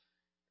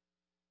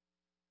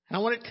 And I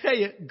want to tell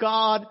you,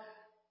 God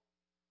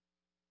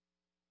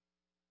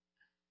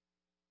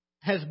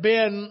has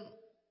been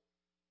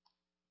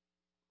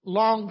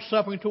long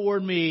suffering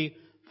toward me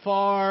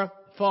far,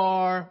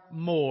 far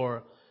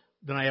more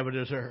than I ever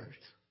deserved.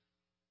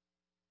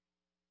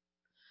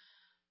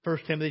 1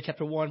 Timothy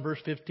chapter 1, verse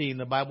 15,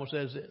 the Bible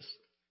says this.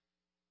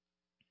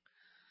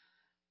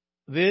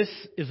 This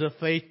is a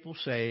faithful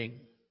saying,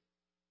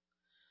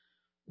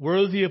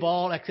 worthy of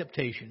all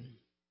acceptation,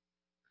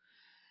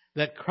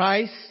 that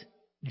Christ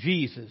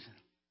Jesus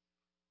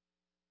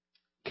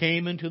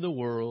came into the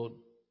world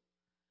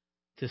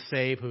to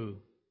save who?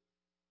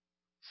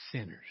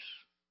 Sinners.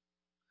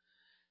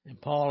 And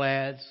Paul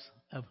adds,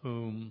 of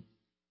whom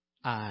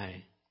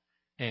I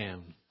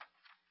am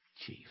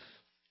chief.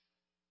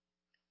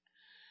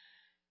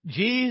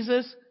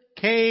 Jesus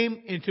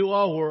came into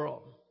our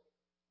world.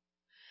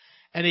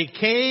 And He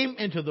came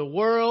into the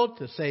world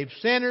to save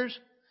sinners.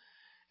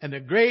 And the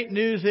great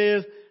news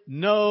is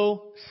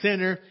no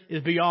sinner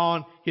is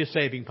beyond His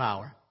saving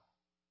power.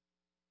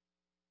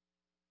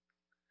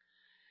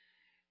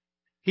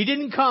 He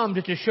didn't come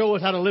just to show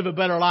us how to live a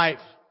better life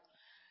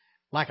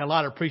like a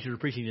lot of preachers are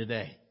preaching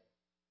today.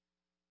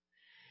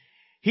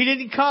 He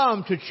didn't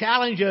come to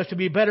challenge us to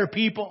be better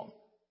people.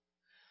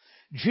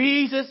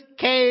 Jesus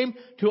came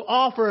to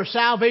offer a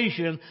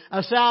salvation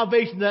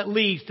that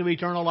leads to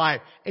eternal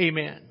life.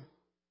 Amen.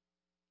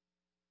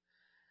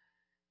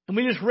 And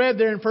we just read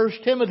there in 1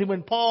 Timothy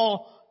when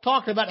Paul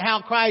talked about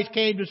how Christ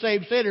came to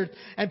save sinners.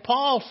 And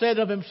Paul said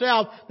of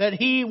himself that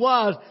He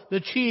was the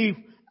chief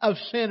of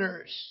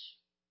sinners.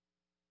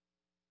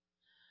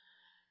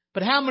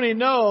 But how many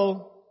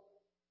know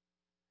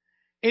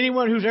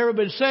anyone who's ever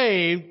been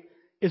saved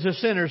is a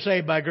sinner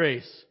saved by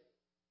grace?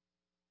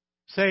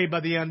 Saved by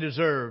the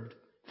undeserved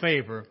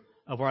favor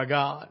of our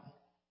God.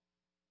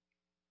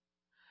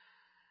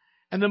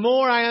 And the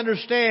more I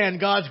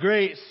understand God's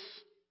grace,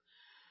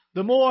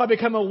 the more I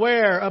become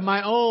aware of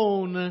my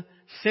own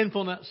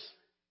sinfulness.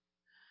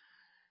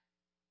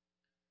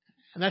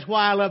 And that's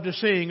why I love to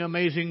sing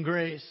Amazing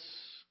Grace.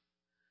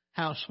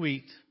 How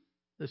sweet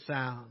the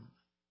sound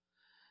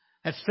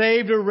that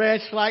saved a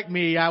wretch like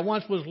me. I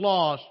once was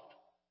lost,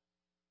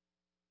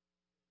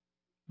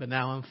 but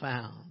now I'm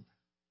found.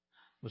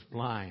 Was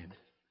blind,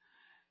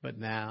 but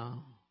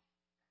now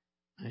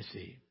I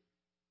see.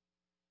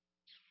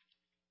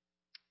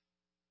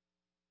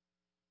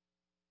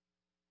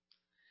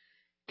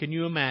 Can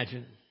you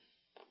imagine?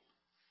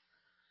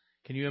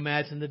 Can you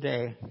imagine the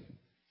day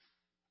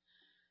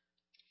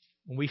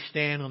when we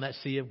stand on that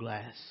sea of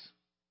glass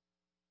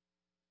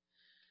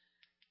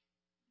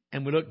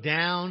and we look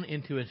down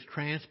into its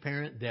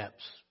transparent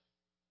depths?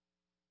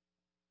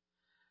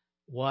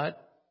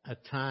 What a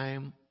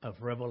time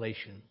of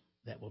revelation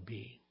that will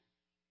be.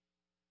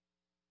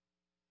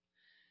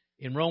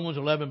 In Romans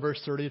 11, verse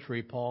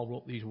 33, Paul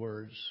wrote these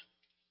words.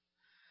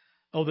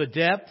 Oh, the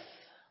depth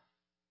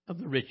of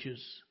the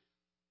riches,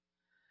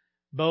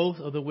 both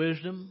of the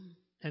wisdom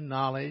and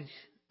knowledge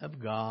of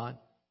God.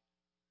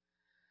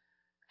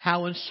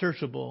 How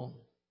unsearchable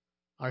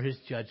are His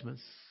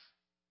judgments,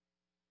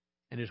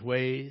 and His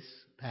ways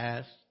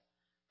past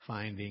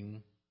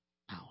finding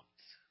out.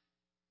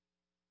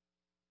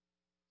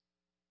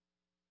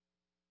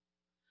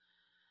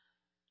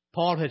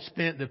 Paul had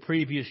spent the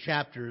previous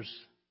chapters,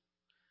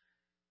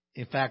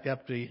 in fact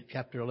up to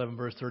chapter 11,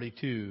 verse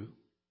 32,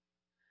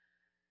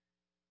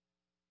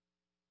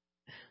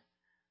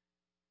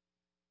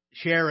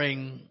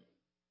 sharing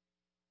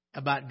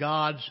about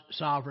God's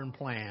sovereign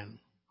plan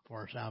for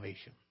our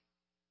salvation.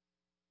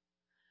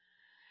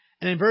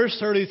 And in verse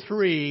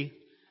 33,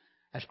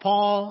 as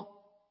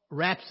Paul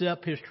wraps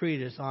up his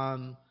treatise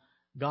on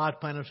God's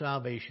plan of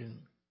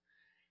salvation,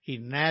 he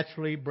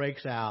naturally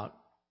breaks out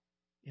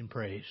in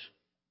praise.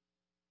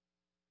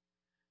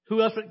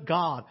 Who else but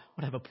God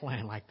would have a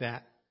plan like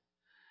that?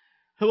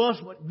 Who else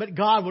but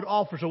God would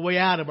offer us a way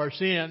out of our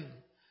sin?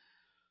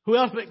 Who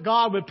else but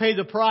God would pay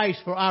the price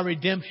for our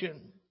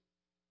redemption?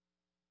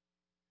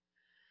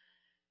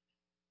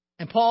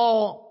 And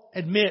Paul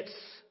admits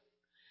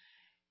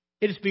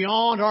it is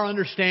beyond our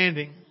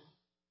understanding.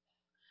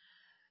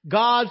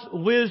 God's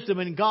wisdom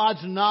and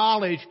God's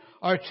knowledge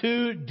are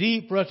too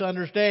deep for us to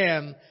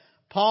understand.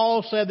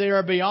 Paul said they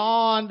are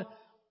beyond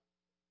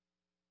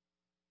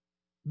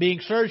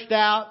being searched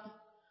out,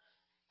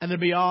 and they're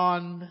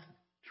beyond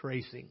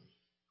tracing.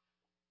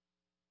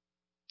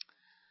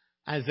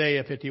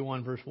 Isaiah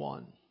 51 verse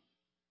 1.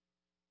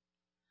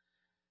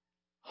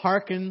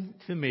 Hearken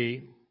to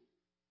me,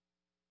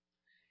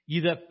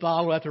 ye that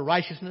follow after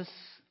righteousness,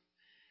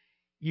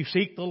 you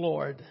seek the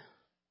Lord.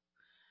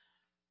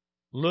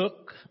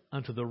 Look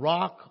unto the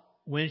rock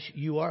whence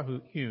you are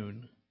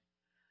hewn,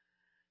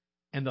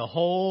 and the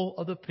hole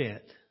of the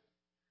pit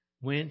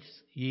whence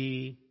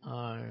ye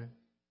are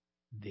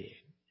digged.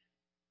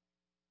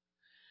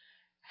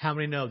 How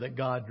many know that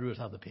God drew us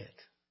out of the pit?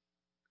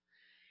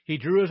 He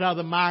drew us out of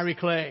the miry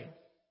clay.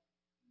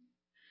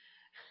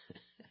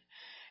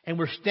 And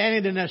we're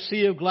standing in that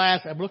sea of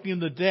glass and looking in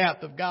the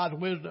depth of God's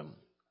wisdom.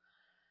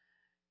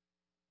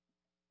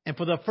 And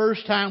for the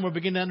first time, we're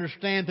beginning to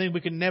understand things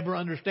we can never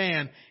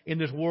understand in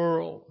this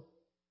world.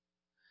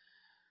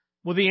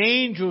 Will the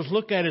angels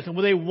look at us and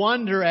will they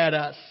wonder at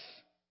us?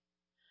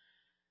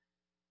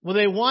 Will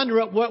they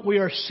wonder at what we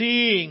are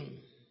seeing?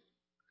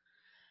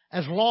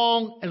 As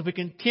long as we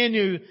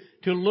continue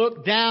to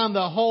look down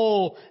the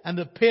hole and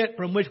the pit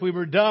from which we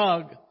were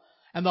dug,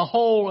 and the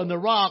hole and the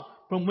rock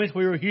from which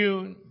we were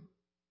hewn.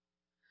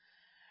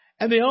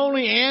 And the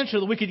only answer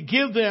that we could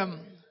give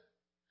them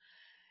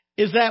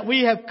is that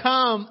we have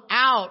come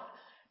out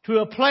to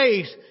a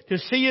place to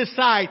see a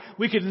sight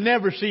we could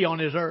never see on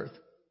this earth.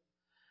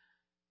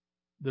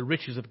 The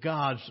riches of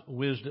God's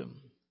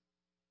wisdom.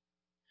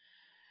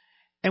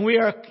 And we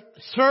are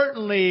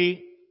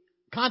certainly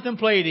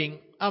contemplating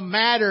a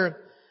matter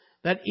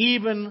that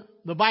even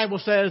the Bible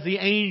says the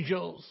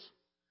angels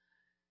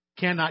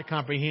cannot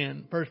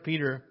comprehend. 1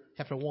 Peter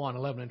chapter 1,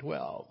 11 and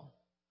 12.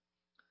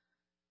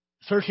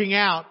 Searching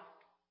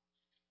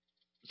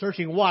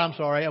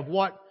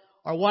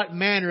what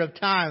manner of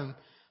time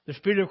the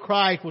Spirit of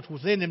Christ which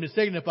was in him to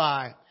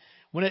signify,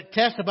 when it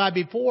testified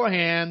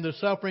beforehand the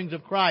sufferings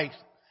of Christ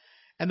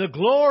and the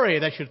glory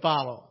that should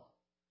follow,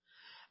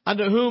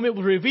 unto whom it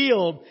was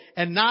revealed,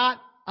 and not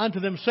unto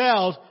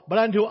themselves, but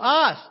unto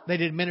us they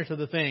did minister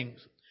the things,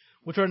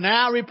 which are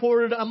now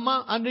reported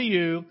unto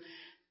you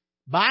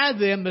by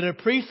them that have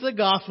preached the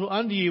gospel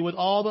unto you with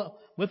the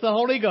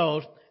Holy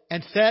Ghost,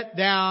 and sent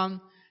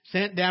down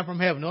from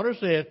heaven. Notice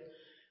this,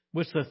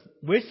 which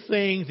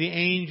things the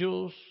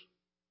angels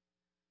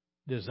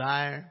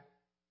desire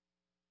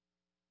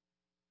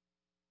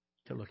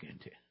to look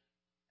into.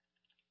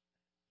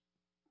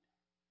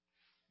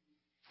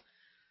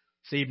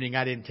 This evening,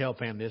 I didn't tell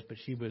Pam this, but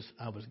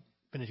I was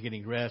finished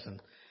getting dressed,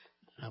 and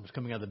I was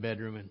coming out of the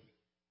bedroom, and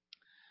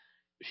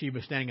she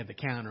was standing at the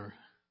counter,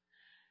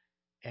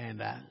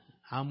 and I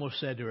almost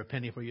said to her, "A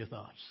penny for your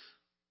thoughts,"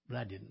 but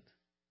I didn't.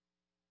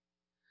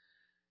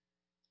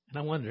 And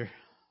I wonder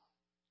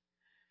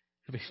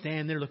if we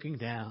stand there looking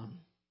down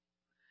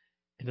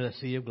into the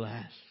sea of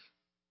glass,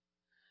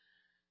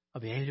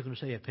 are the angels going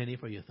to say, "A penny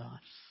for your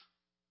thoughts"?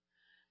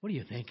 What are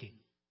you thinking?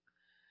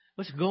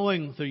 What's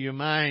going through your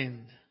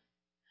mind?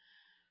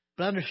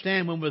 But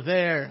understand, when we're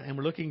there and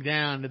we're looking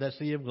down to that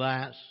sea of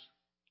glass,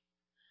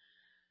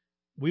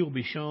 we will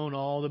be shown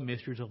all the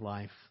mysteries of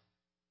life.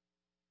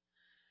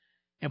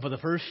 And for the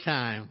first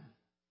time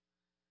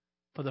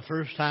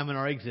in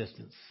our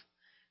existence,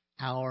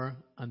 our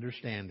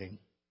understanding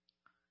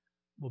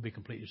will be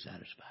completely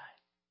satisfied.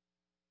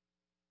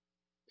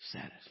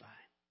 Satisfied.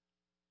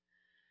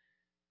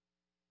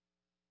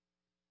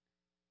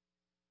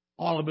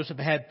 All of us have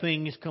had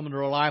things come into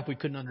our life we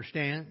couldn't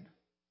understand.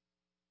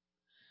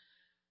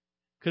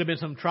 Could have been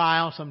some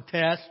trial, some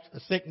test, a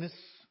sickness,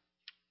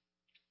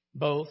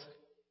 both,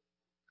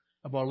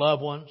 of our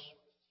loved ones,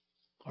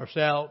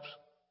 ourselves,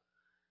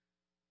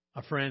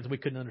 our friends. We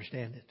couldn't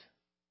understand it.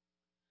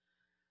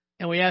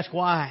 And we ask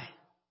why.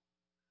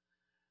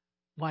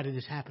 Why did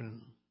this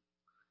happen?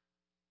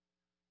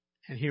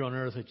 And here on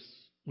earth,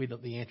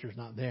 the answer is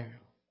not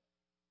there.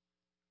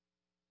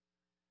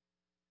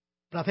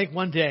 But I think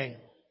one day,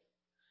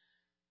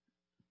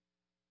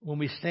 when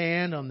we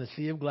stand on the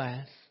sea of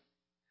glass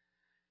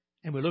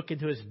and we look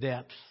into its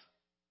depths,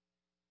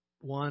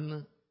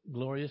 one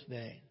glorious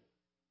day,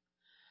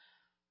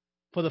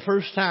 for the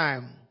first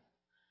time,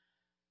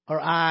 our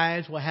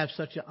eyes will have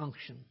such an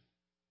unction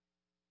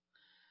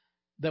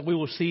that we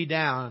will see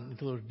down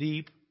into those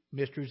deep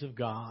mysteries of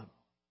God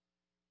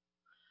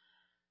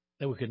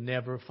that we could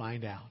never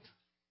find out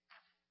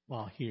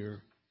while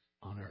here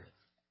on earth.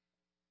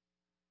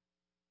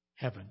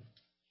 Heaven,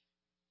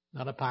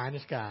 not a pie in the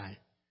sky.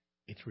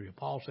 It's real.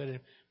 Paul said in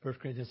 1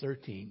 Corinthians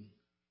 13,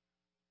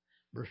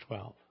 verse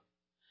 12.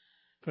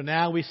 For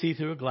now we see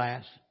through a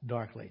glass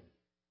darkly,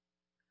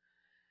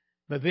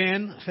 but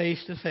then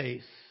face to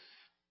face.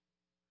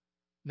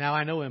 Now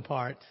I know in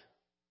part,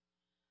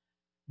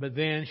 but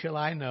then shall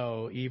I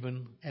know,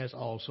 even as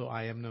also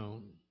I am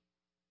known.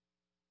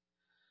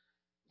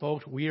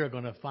 Folks, we are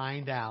going to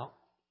find out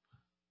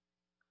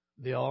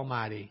the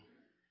Almighty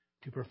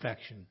to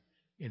perfection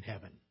in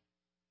heaven.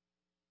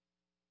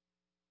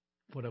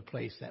 What a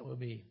place that will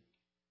be.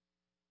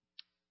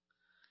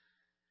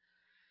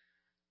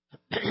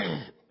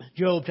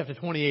 Job chapter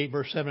 28,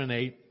 verse 7 and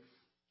 8.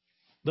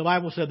 The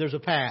Bible said there's a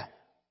path.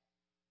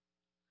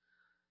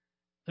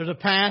 There's a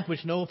path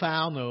which no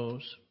fowl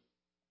knows,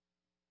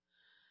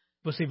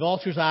 but the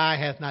vulture's eye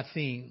hath not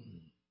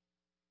seen.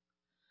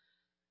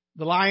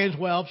 The lion's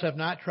whelps have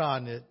not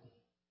trodden it,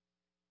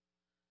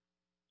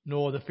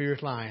 nor the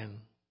fierce lion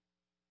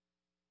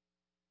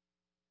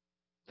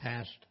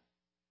passed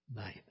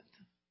by it.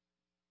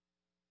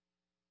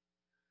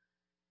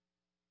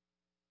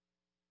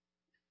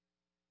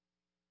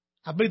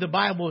 I believe the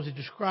Bible is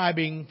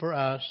describing for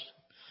us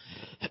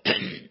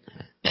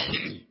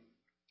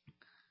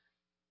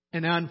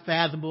an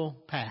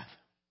unfathomable path.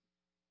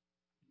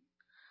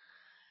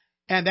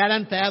 And that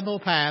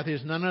unfathomable path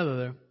is none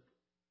other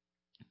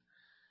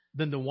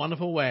than the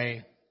wonderful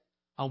way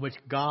on which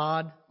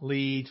God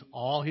leads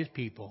all His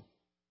people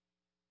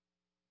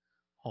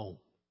home.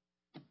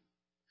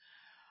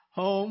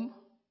 Home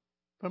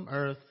from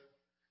earth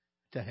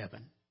to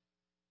heaven.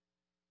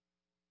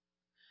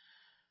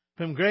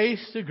 From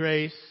grace to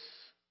grace,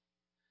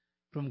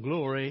 from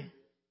glory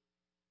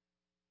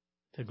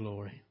to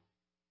glory.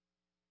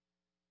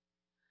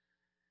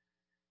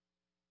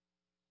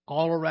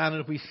 All around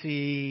us we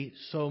see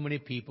so many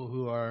people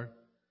who are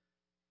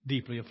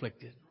deeply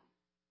afflicted.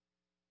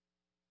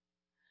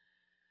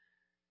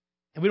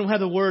 And we don't have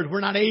the words.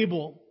 We're not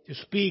able to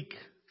speak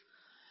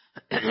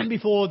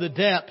before the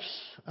depths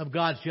of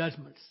God's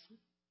judgments.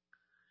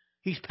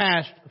 He's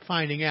past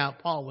finding out.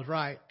 Paul was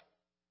right.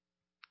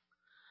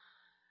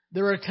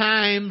 There are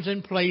times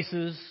and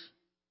places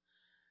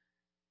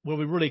where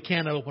we really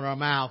can't open our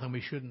mouth and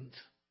we shouldn't.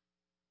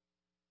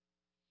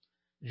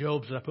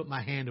 Job said, I put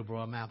my hand over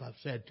my mouth. I've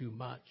said too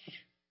much.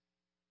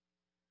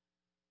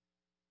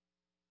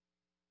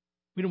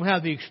 We don't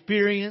have the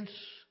experience.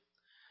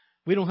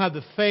 We don't have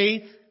the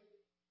faith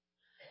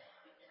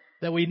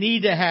that we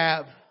need to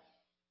have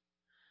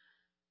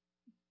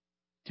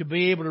to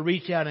be able to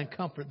reach out and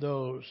comfort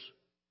those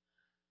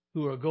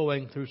who are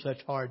going through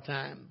such hard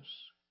times.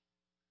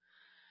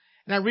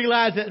 And I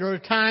realize that there are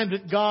times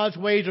that God's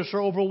ways are so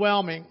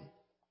overwhelming.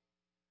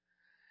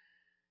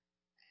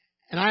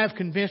 And I have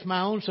convinced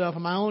my own self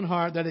and my own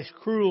heart that it's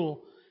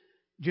cruel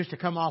just to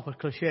come off with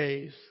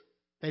cliches.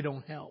 They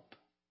don't help.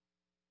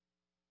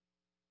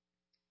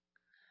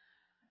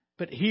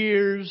 But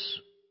here's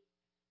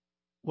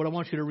what I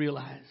want you to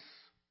realize.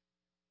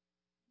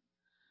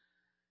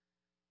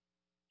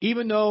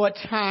 Even though at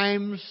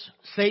times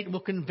Satan will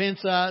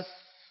convince us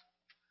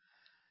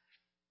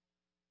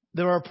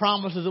there are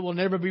promises that will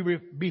never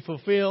be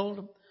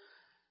fulfilled.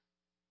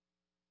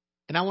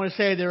 And I want to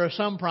say there are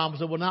some promises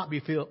that will not be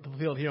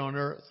fulfilled here on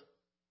earth.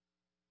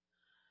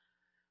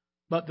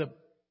 But the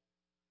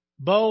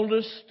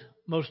boldest,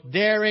 most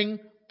daring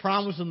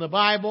promises in the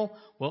Bible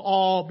will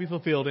all be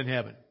fulfilled in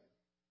heaven.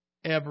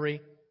 Every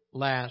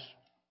last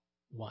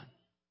one.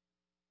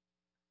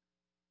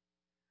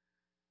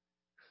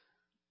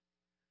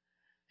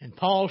 And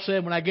Paul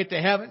said, when I get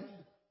to heaven,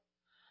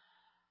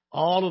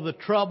 all of the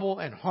trouble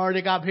and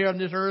heartache I've here on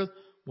this earth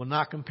will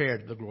not compare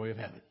to the glory of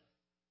heaven.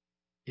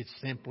 It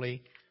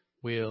simply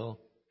will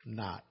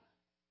not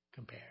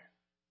compare.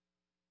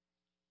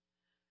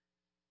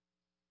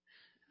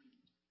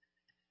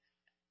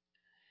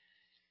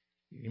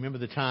 You remember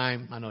the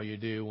time, I know you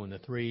do, when the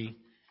 3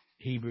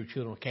 Hebrew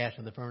children were cast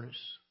in the furnace?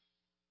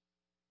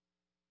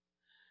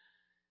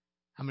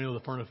 How many know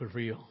the furnace was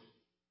real?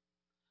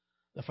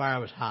 The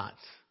fire was hot.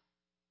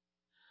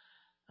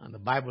 And the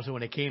Bible said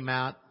when they came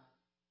out,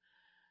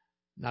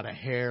 not a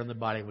hair on the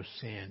body was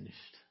singed.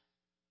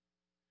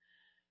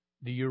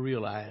 Do you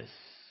realize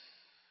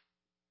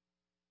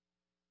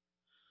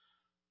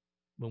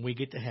when we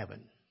get to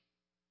heaven,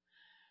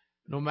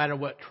 no matter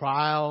what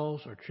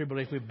trials or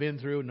tribulations we've been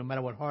through, no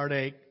matter what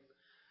heartache,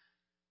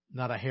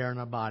 not a hair on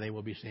our body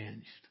will be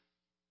singed.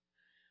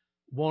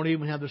 Won't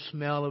even have the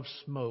smell of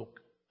smoke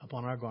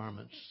upon our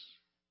garments.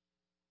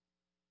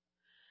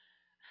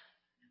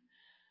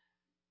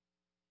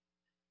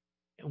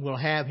 And we'll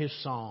have His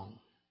song.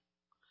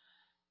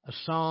 A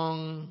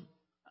song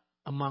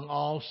among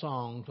all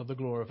songs of the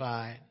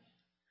glorified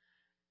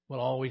will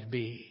always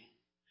be,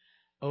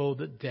 oh,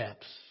 the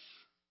depths.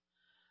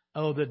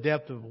 Oh, the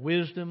depth of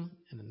wisdom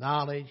and the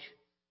knowledge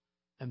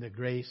and the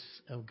grace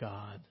of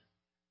God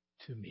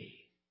to me.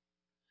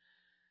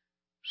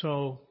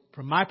 So,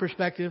 from my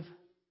perspective,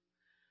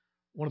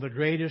 one of the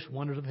greatest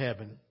wonders of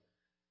heaven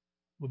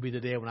will be the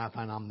day when I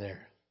find I'm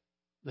there.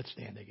 Let's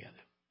stand together.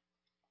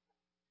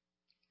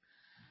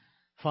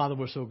 Father,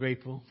 we're so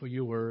grateful for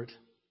your word.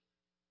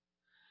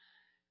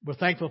 We're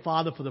thankful,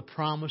 Father, for the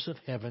promise of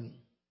heaven.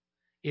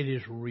 It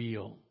is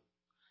real.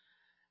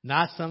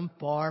 Not some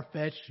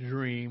far-fetched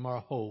dream or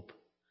hope.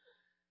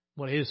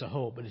 Well, it is a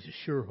hope, but it's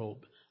a sure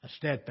hope, a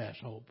steadfast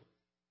hope.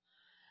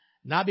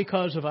 Not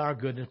because of our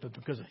goodness, but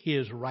because of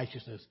His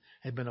righteousness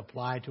has been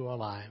applied to our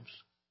lives.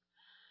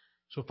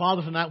 So,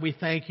 Father, tonight we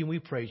thank you and we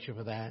praise you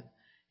for that.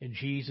 In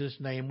Jesus'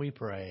 name we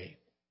pray.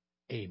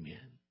 Amen.